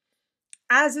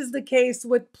 as is the case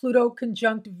with Pluto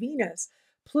conjunct Venus.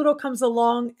 Pluto comes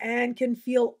along and can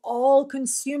feel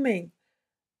all-consuming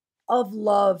of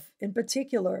love in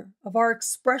particular, of our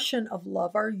expression of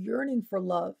love, our yearning for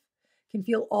love can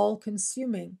feel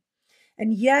all-consuming.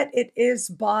 And yet it is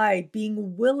by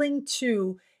being willing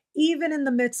to, even in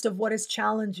the midst of what is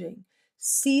challenging,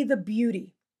 see the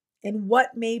beauty in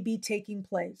what may be taking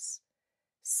place.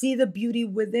 See the beauty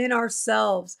within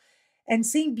ourselves. And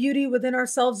seeing beauty within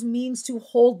ourselves means to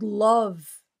hold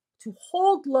love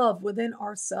within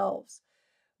ourselves.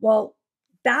 Well,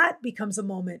 that becomes a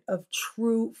moment of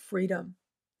true freedom.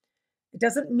 It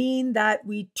doesn't mean that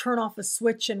we turn off a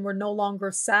switch and we're no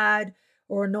longer sad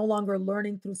or no longer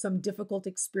learning through some difficult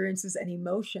experiences and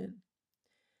emotion.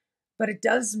 But it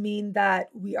does mean that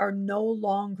we are no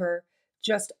longer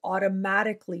just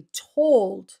automatically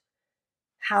told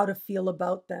how to feel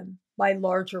about them by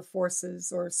larger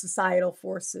forces or societal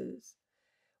forces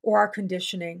or our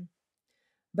conditioning,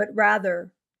 but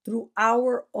rather through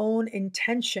our own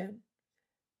intention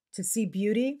to see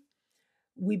beauty,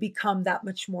 we become that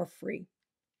much more free.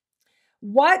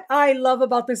 What I love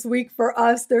about this week for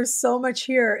us, there's so much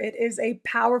here. It is a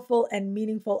powerful and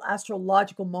meaningful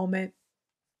astrological moment.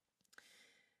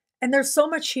 And there's so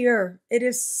much here. It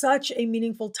is such a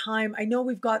meaningful time. I know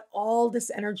we've got all this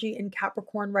energy in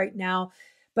Capricorn right now,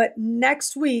 but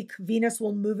next week, Venus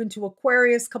will move into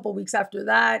Aquarius. A couple weeks after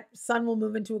that, Sun will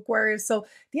move into Aquarius. So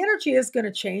the energy is going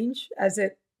to change as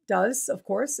it does, of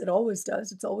course. It always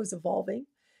does. It's always evolving.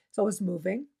 It's always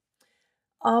moving.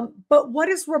 But what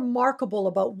is remarkable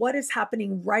about what is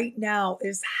happening right now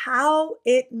is how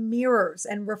it mirrors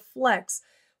and reflects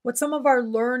what some of our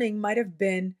learning might have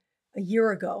been a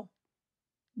year ago.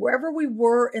 Wherever we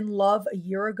were in love a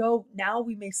year ago, now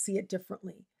we may see it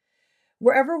differently.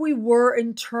 Wherever we were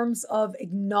in terms of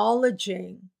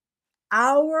acknowledging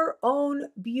our own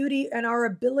beauty and our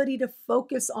ability to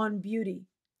focus on beauty,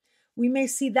 we may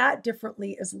see that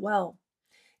differently as well.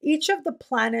 Each of the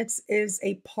planets is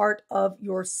a part of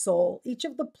your soul. Each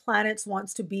of the planets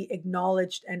wants to be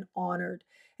acknowledged and honored.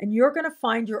 And you're going to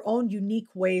find your own unique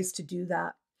ways to do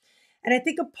that. And I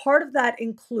think a part of that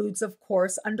includes, of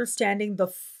course, understanding the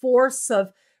force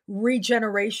of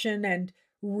regeneration and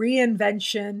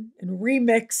reinvention and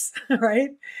remix,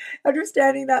 right?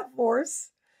 Understanding that force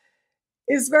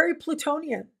is very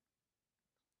Plutonian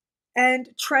and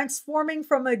transforming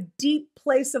from a deep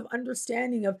place of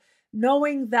understanding, of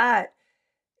knowing that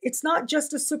it's not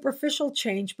just a superficial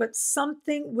change, but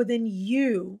something within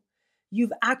you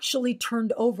you've actually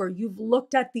turned over. You've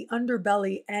looked at the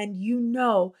underbelly and you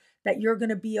know that you're going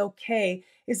to be okay,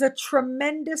 is a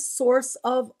tremendous source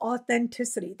of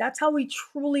authenticity. That's how we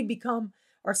truly become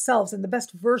ourselves and the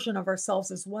best version of ourselves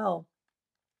as well.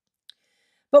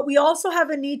 But we also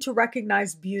have a need to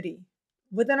recognize beauty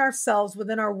within ourselves,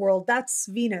 within our world. That's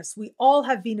Venus. We all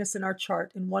have Venus in our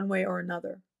chart in one way or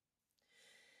another.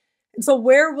 And so,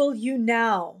 where will you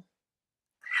now,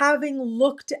 having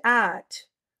looked at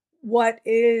what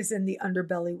is in the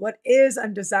underbelly, what is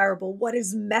undesirable, what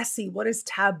is messy, what is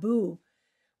taboo,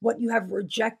 what you have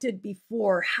rejected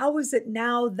before, how is it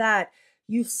now that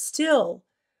you still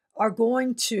are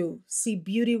going to see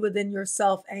beauty within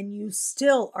yourself and you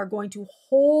still are going to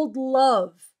hold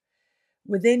love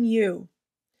within you?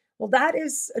 Well, that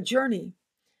is a journey.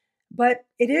 But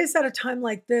it is at a time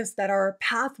like this that our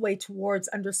pathway towards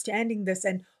understanding this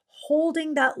and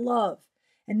holding that love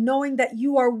and knowing that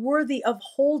you are worthy of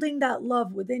holding that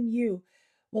love within you,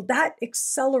 well, that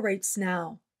accelerates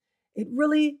now. It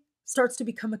really starts to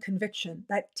become a conviction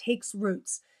that takes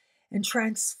roots and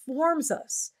transforms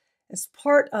us as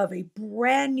part of a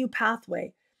brand new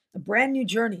pathway, a brand new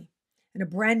journey, and a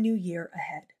brand new year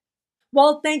ahead.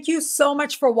 Well, thank you so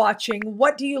much for watching.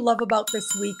 What do you love about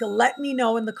this week? Let me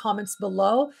know in the comments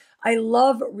below. I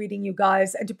love reading you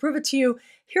guys. And to prove it to you,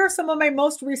 here are some of my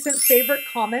most recent favorite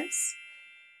comments.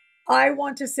 I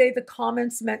want to say the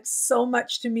comments meant so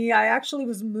much to me. I actually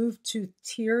was moved to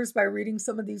tears by reading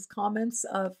some of these comments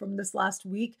from this last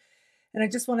week. And I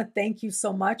just want to thank you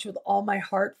so much with all my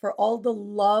heart for all the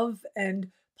love and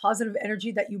positive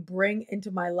energy that you bring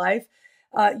into my life.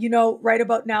 Right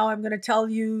about now, I'm going to tell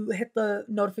you, hit the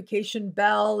notification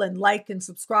bell and like and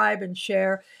subscribe and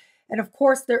share. And of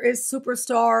course, there is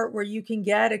Superstar, where you can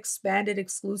get expanded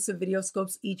exclusive video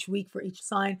scopes each week for each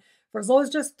sign for as low as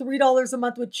just $3 a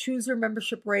month with choose your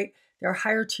membership rate. There are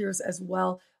higher tiers as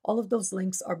well. All of those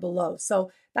links are below.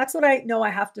 So that's what I know I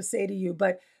have to say to you.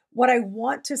 But what I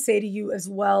want to say to you as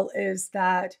well is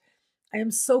that I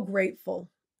am so grateful.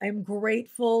 I am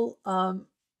grateful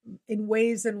in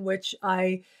ways in which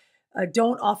I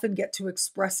don't often get to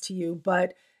express to you.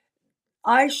 But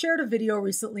I shared a video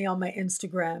recently on my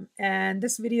Instagram, and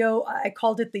this video, I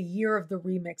called it the year of the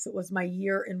remix. It was my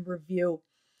year in review.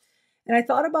 And I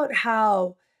thought about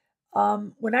how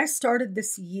when I started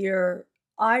this year,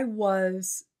 I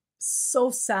was so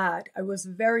sad. I was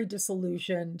very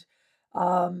disillusioned.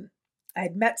 I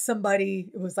had met somebody.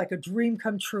 It was like a dream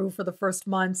come true for the first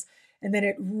months. And then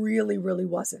it really, really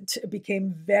wasn't. It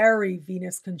became very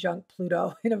Venus conjunct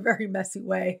Pluto in a very messy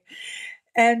way.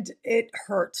 And it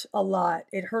hurt a lot.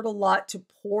 It hurt a lot to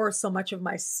pour so much of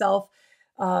myself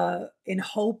in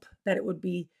hope that it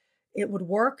would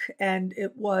work. And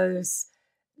it was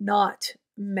not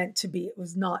meant to be. It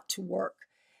was not to work.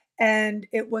 And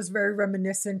it was very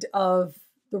reminiscent of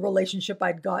the relationship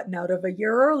I'd gotten out of a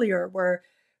year earlier, where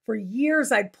for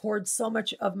years I'd poured so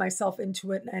much of myself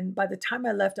into it. And by the time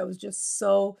I left, I was just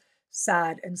so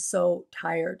sad and so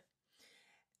tired.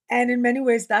 And in many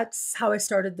ways, that's how I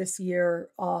started this year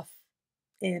off,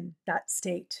 in that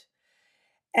state.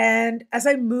 And as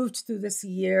I moved through this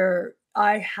year,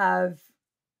 I have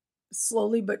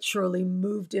slowly but surely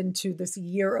moved into this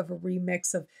year of a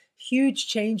remix of huge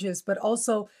changes, but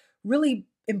also really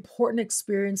important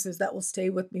experiences that will stay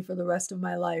with me for the rest of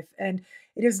my life. And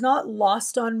it is not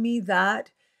lost on me that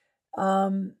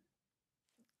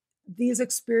these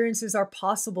experiences are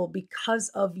possible because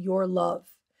of your love,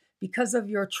 because of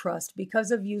your trust,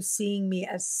 because of you seeing me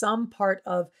as some part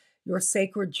of your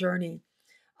sacred journey.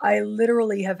 I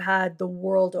literally have had the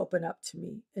world open up to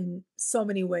me in so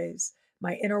many ways,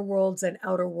 my inner worlds and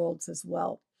outer worlds as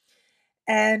well.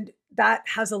 And that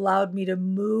has allowed me to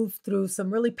move through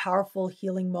some really powerful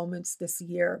healing moments this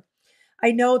year.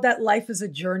 I know that life is a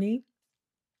journey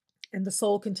and the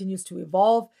soul continues to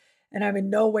evolve. And I'm in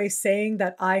no way saying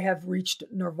that I have reached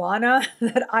nirvana,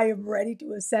 that I am ready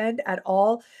to ascend at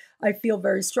all. I feel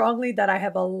very strongly that I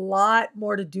have a lot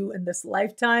more to do in this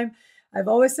lifetime. I've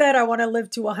always said I want to live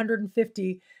to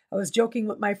 150. I was joking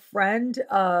with my friend,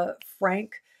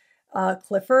 Frank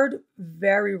Clifford,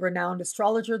 very renowned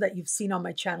astrologer that you've seen on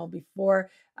my channel before.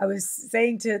 I was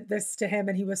saying this to him,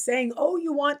 and he was saying, oh,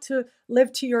 you want to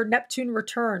live to your Neptune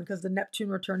return, because the Neptune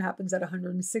return happens at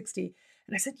 160.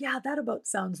 And I said, yeah, that about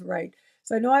sounds right.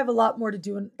 So I know I have a lot more to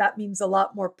do, and that means a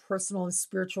lot more personal and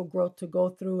spiritual growth to go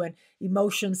through, and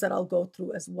emotions that I'll go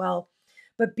through as well.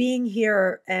 But being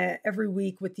here every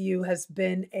week with you has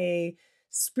been a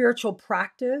spiritual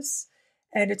practice,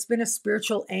 and it's been a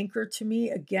spiritual anchor to me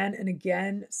again and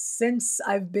again since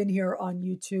I've been here on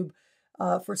YouTube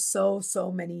for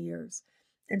so many years.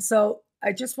 And so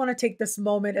I just want to take this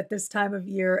moment at this time of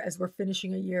year, as we're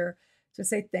finishing a year, to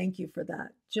say thank you for that.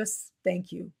 Just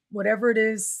thank you. Whatever it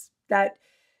is that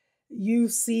you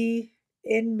see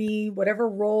in me, whatever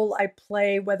role I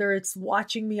play, whether it's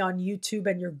watching me on YouTube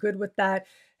and you're good with that,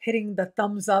 hitting the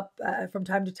thumbs up from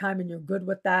time to time and you're good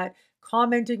with that,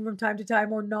 commenting from time to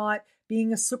time or not,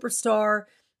 being a superstar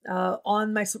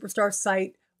on my superstar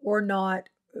site or not,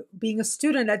 being a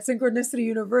student at Synchronicity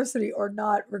University or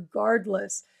not,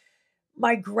 regardless,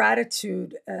 my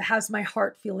gratitude has my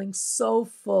heart feeling so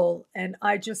full. And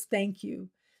I just thank you.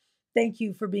 Thank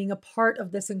you for being a part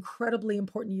of this incredibly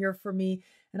important year for me.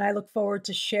 And I look forward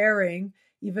to sharing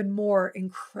even more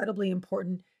incredibly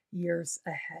important years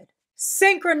ahead.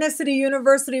 Synchronicity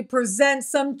University presents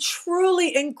some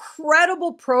truly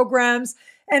incredible programs,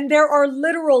 and there are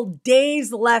literal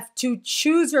days left to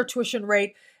choose your tuition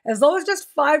rate as low as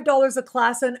just $5 a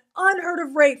class, an unheard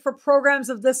of rate for programs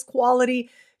of this quality.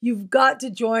 You've got to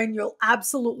join. You'll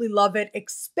absolutely love it.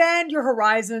 Expand your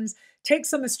horizons, take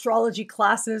some astrology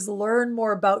classes, learn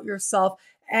more about yourself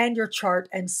and your chart,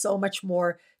 and so much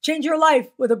more. Change your life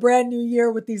with a brand new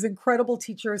year with these incredible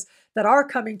teachers that are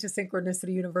coming to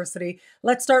Synchronicity University.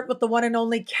 Let's start with the one and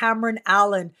only Cameron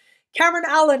Allen. Cameron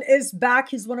Allen is back.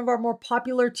 He's one of our more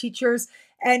popular teachers,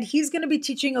 and he's going to be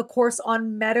teaching a course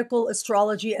on medical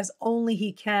astrology as only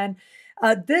he can.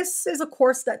 This is a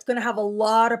course that's going to have a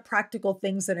lot of practical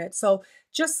things in it. So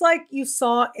just like you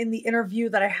saw in the interview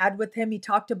that I had with him, he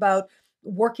talked about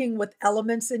working with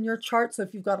elements in your chart. So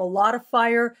if you've got a lot of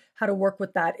fire, how to work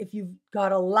with that. If you've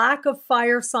got a lack of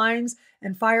fire signs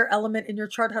and fire element in your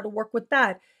chart, how to work with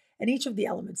that. And each of the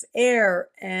elements, air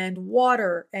and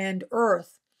water and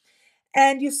earth.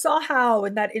 And you saw how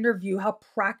in that interview, how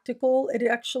practical it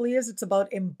actually is. It's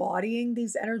about embodying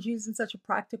these energies in such a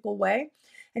practical way.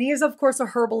 And he is, of course, a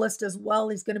herbalist as well.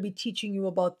 He's going to be teaching you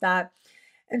about that.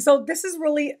 And so this is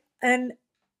really an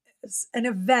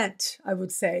event, I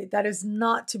would say, that is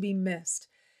not to be missed.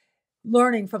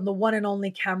 Learning from the one and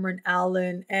only Cameron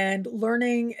Allen, and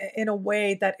learning in a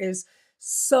way that is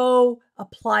so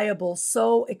applicable,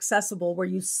 so accessible, where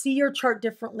you see your chart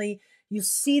differently, you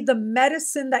see the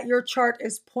medicine that your chart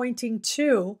is pointing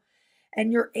to,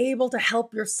 and you're able to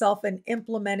help yourself and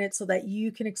implement it so that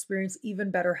you can experience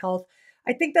even better health.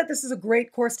 I think that this is a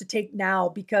great course to take now,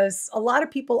 because a lot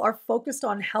of people are focused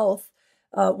on health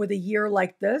with a year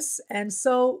like this. And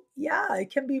so, yeah, it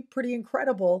can be pretty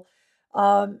incredible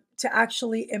to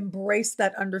actually embrace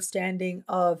that understanding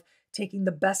of taking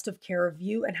the best of care of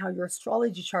you, and how your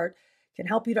astrology chart can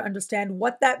help you to understand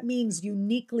what that means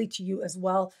uniquely to you as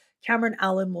well. Cameron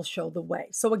Allen will show the way.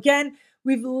 So again,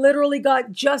 we've literally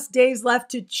got just days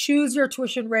left to choose your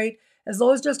tuition rate as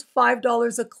low as just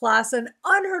 $5 a class, an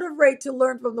unheard of rate to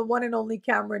learn from the one and only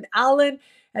Cameron Allen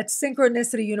at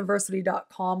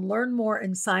synchronicityuniversity.com. Learn more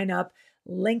and sign up.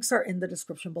 Links are in the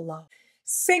description below.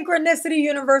 Synchronicity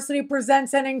University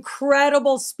presents an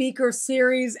incredible speaker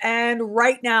series, and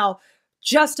right now,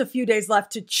 just a few days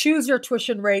left to choose your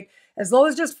tuition rate as low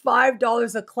as just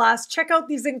 $5 a class. Check out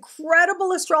these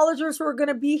incredible astrologers who are going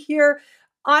to be here.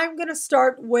 I'm going to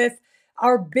start with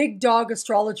our big dog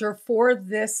astrologer for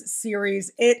this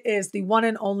series. It is the one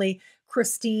and only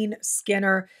Christine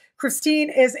Skinner. Christine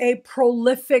is a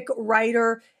prolific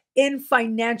writer in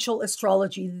financial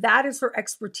astrology. That is her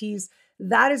expertise.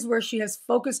 That is where she has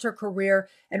focused her career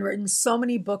and written so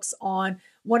many books on.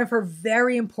 One of her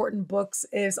very important books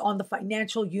is on the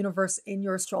financial universe in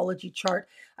your astrology chart.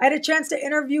 I had a chance to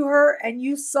interview her, and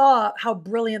you saw how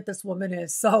brilliant this woman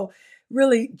is. So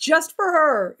really, just for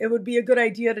her, it would be a good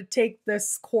idea to take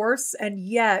this course. And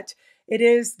yet it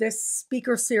is this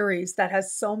speaker series that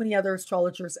has so many other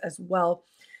astrologers as well.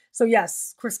 So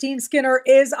yes, Christine Skinner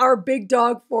is our big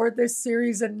dog for this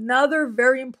series. Another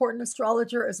very important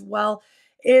astrologer as well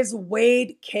is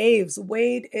Wade Caves.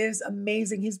 Wade is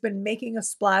amazing. He's been making a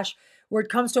splash where it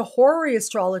comes to horary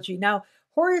astrology. Now,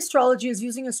 horary astrology is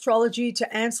using astrology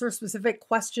to answer specific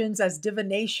questions as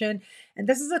divination. And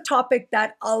this is a topic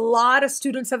that a lot of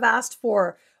students have asked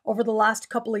for over the last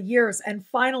couple of years. And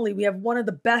finally, we have one of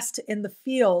the best in the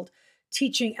field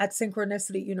teaching at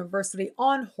Synchronicity University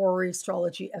on horary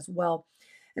astrology as well.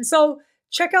 And so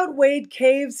check out Wade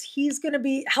Caves. He's going to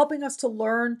be helping us to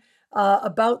learn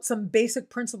about some basic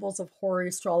principles of horary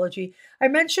astrology. I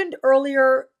mentioned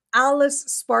earlier Alice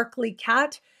Sparkly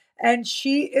Cat, and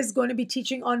she is going to be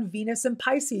teaching on Venus and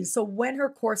Pisces. So when her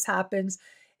course happens,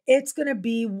 it's going to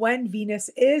be when Venus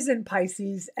is in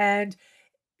Pisces, and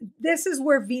this is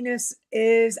where Venus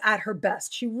is at her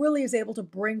best. She really is able to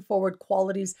bring forward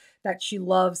qualities that she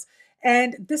loves.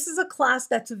 And this is a class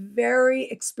that's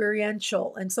very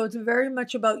experiential. And so it's very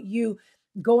much about you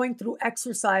going through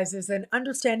exercises and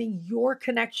understanding your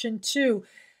connection to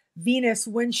Venus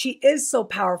when she is so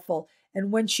powerful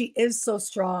and when she is so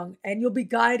strong. And you'll be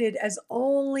guided as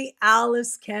only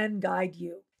Alice can guide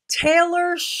you.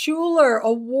 Taylor Schuler,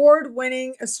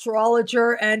 award-winning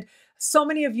astrologer, and so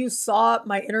many of you saw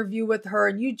my interview with her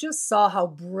and you just saw how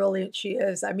brilliant she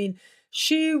is. I mean,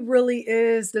 she really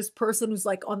is this person who's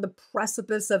like on the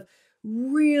precipice of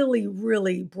really,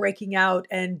 really breaking out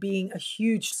and being a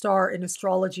huge star in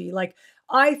astrology. Like,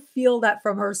 I feel that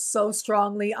from her so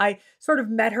strongly. I sort of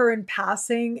met her in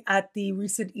passing at the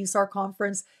recent ESAR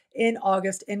conference in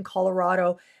August in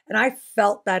Colorado, and I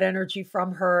felt that energy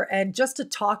from her. And just to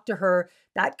talk to her,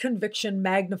 that conviction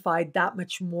magnified that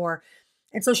much more.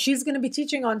 And so she's going to be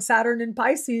teaching on Saturn in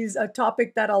Pisces, a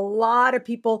topic that a lot of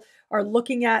people are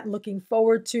looking at and looking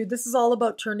forward to. This is all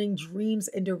about turning dreams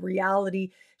into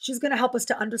reality. She's going to help us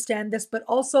to understand this, but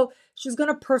also she's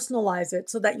going to personalize it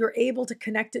so that you're able to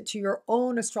connect it to your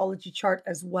own astrology chart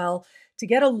as well, to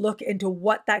get a look into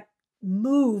what that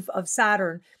move of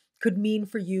Saturn could mean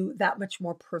for you that much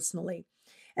more personally.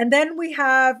 And then we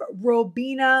have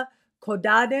Robina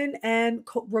Kodadin, and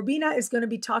Robina is going to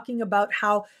be talking about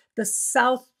how the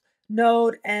South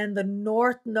Node and the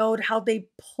North Node, how they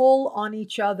pull on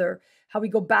each other, how we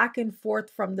go back and forth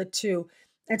from the two.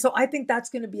 And so I think that's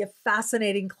going to be a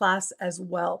fascinating class as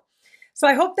well. So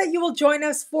I hope that you will join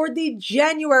us for the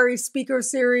January speaker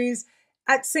series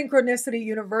at Synchronicity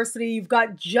University. You've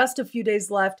got just a few days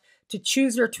left to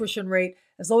choose your tuition rate,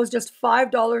 as low as just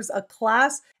 $5 a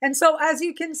class. And so as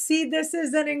you can see, this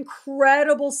is an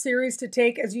incredible series to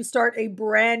take as you start a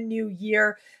brand new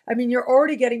year. I mean, you're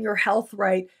already getting your health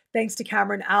right, thanks to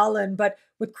Cameron Allen, but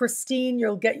with Christine,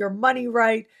 you'll get your money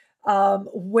right.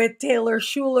 With Taylor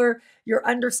Schuler, you're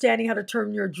understanding how to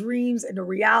turn your dreams into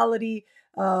reality.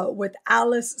 With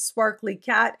Alice Sparkly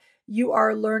Cat, you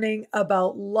are learning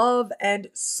about love and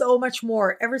so much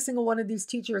more. Every single one of these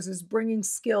teachers is bringing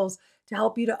skills to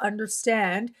help you to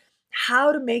understand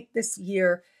how to make this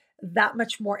year that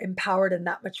much more empowered and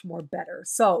that much more better.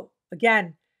 So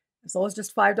again, as low as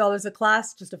just $5 a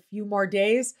class, just a few more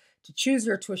days to choose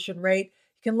your tuition rate.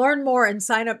 You can learn more and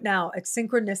sign up now at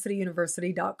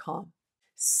synchronicityuniversity.com.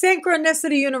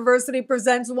 Synchronicity University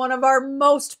presents one of our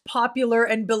most popular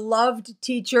and beloved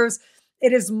teachers.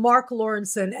 It is Mark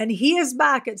Laurenson, and he is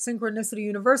back at Synchronicity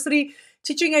University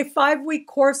teaching a 5-week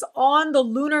course on the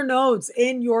lunar nodes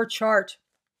in your chart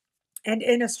and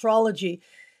in astrology.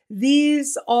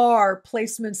 These are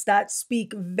placements that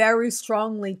speak very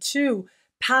strongly to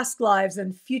past lives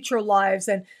and future lives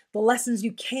and the lessons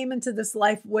you came into this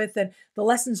life with and the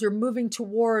lessons you're moving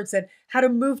towards and how to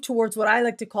move towards what I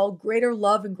like to call greater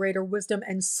love and greater wisdom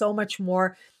and so much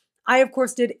more. I, of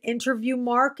course, did interview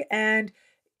Mark, and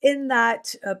in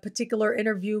that particular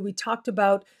interview, we talked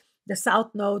about the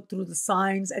South Node through the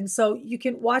signs. And so you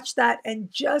can watch that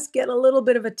and just get a little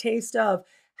bit of a taste of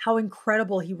how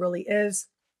incredible he really is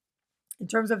in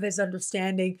terms of his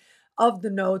understanding of the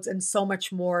nodes and so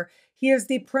much more. He is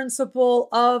the principal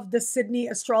of the Sydney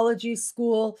Astrology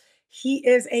School. He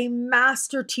is a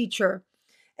master teacher.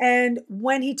 And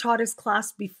when he taught his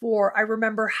class before, I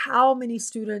remember how many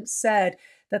students said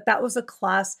that that was a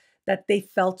class that they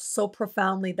felt so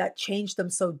profoundly, that changed them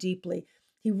so deeply.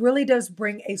 He really does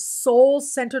bring a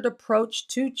soul-centered approach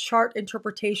to chart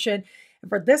interpretation. And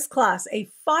for this class, a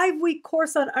 5-week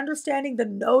course on understanding the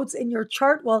nodes in your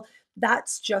chart, well,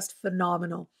 that's just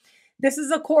phenomenal. This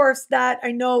is a course that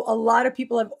I know a lot of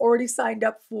people have already signed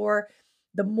up for.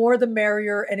 The more the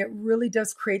merrier, and it really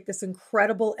does create this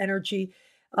incredible energy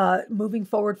moving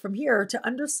forward from here to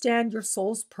understand your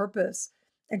soul's purpose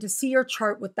and to see your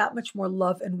chart with that much more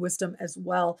love and wisdom as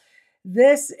well.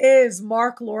 This is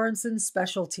Mark Laurenson's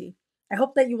specialty. I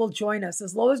hope that you will join us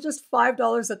as low as just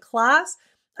 $5 a class,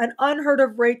 an unheard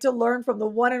of rate to learn from the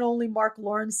one and only Mark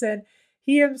Laurenson.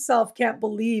 He himself can't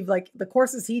believe, like, the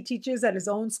courses he teaches at his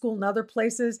own school and other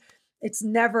places, it's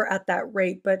never at that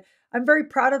rate. But I'm very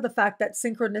proud of the fact that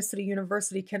Synchronicity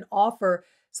University can offer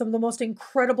some of the most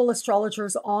incredible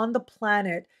astrologers on the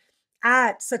planet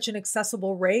at such an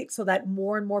accessible rate so that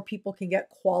more and more people can get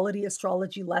quality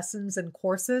astrology lessons and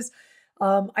courses.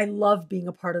 I love being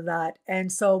a part of that.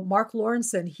 And so Mark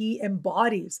Laurenson, he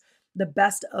embodies the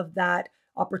best of that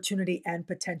opportunity and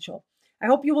potential. I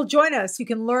hope you will join us. You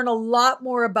can learn a lot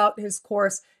more about his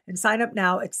course and sign up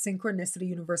now at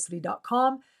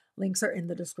synchronicityuniversity.com. Links are in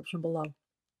the description below.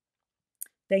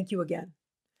 Thank you again.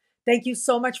 Thank you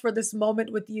so much for this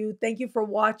moment with you. Thank you for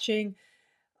watching.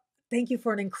 Thank you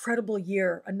for an incredible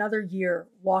year, another year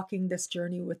walking this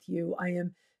journey with you. I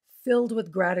am filled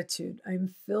with gratitude.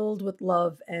 I'm filled with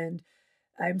love, and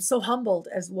I'm so humbled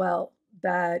as well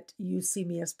that you see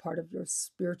me as part of your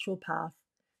spiritual path.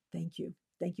 Thank you.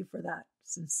 Thank you for that,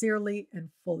 sincerely and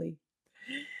fully.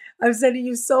 I'm sending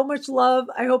you so much love.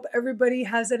 I hope everybody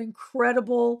has an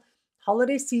incredible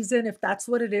holiday season, if that's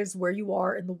what it is, where you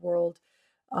are in the world,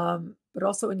 but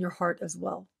also in your heart as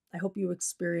well. I hope you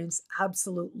experience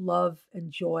absolute love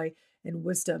and joy and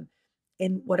wisdom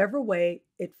in whatever way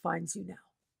it finds you now.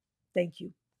 Thank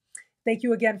you. Thank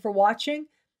you again for watching.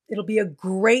 It'll be a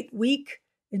great week.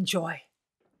 Enjoy.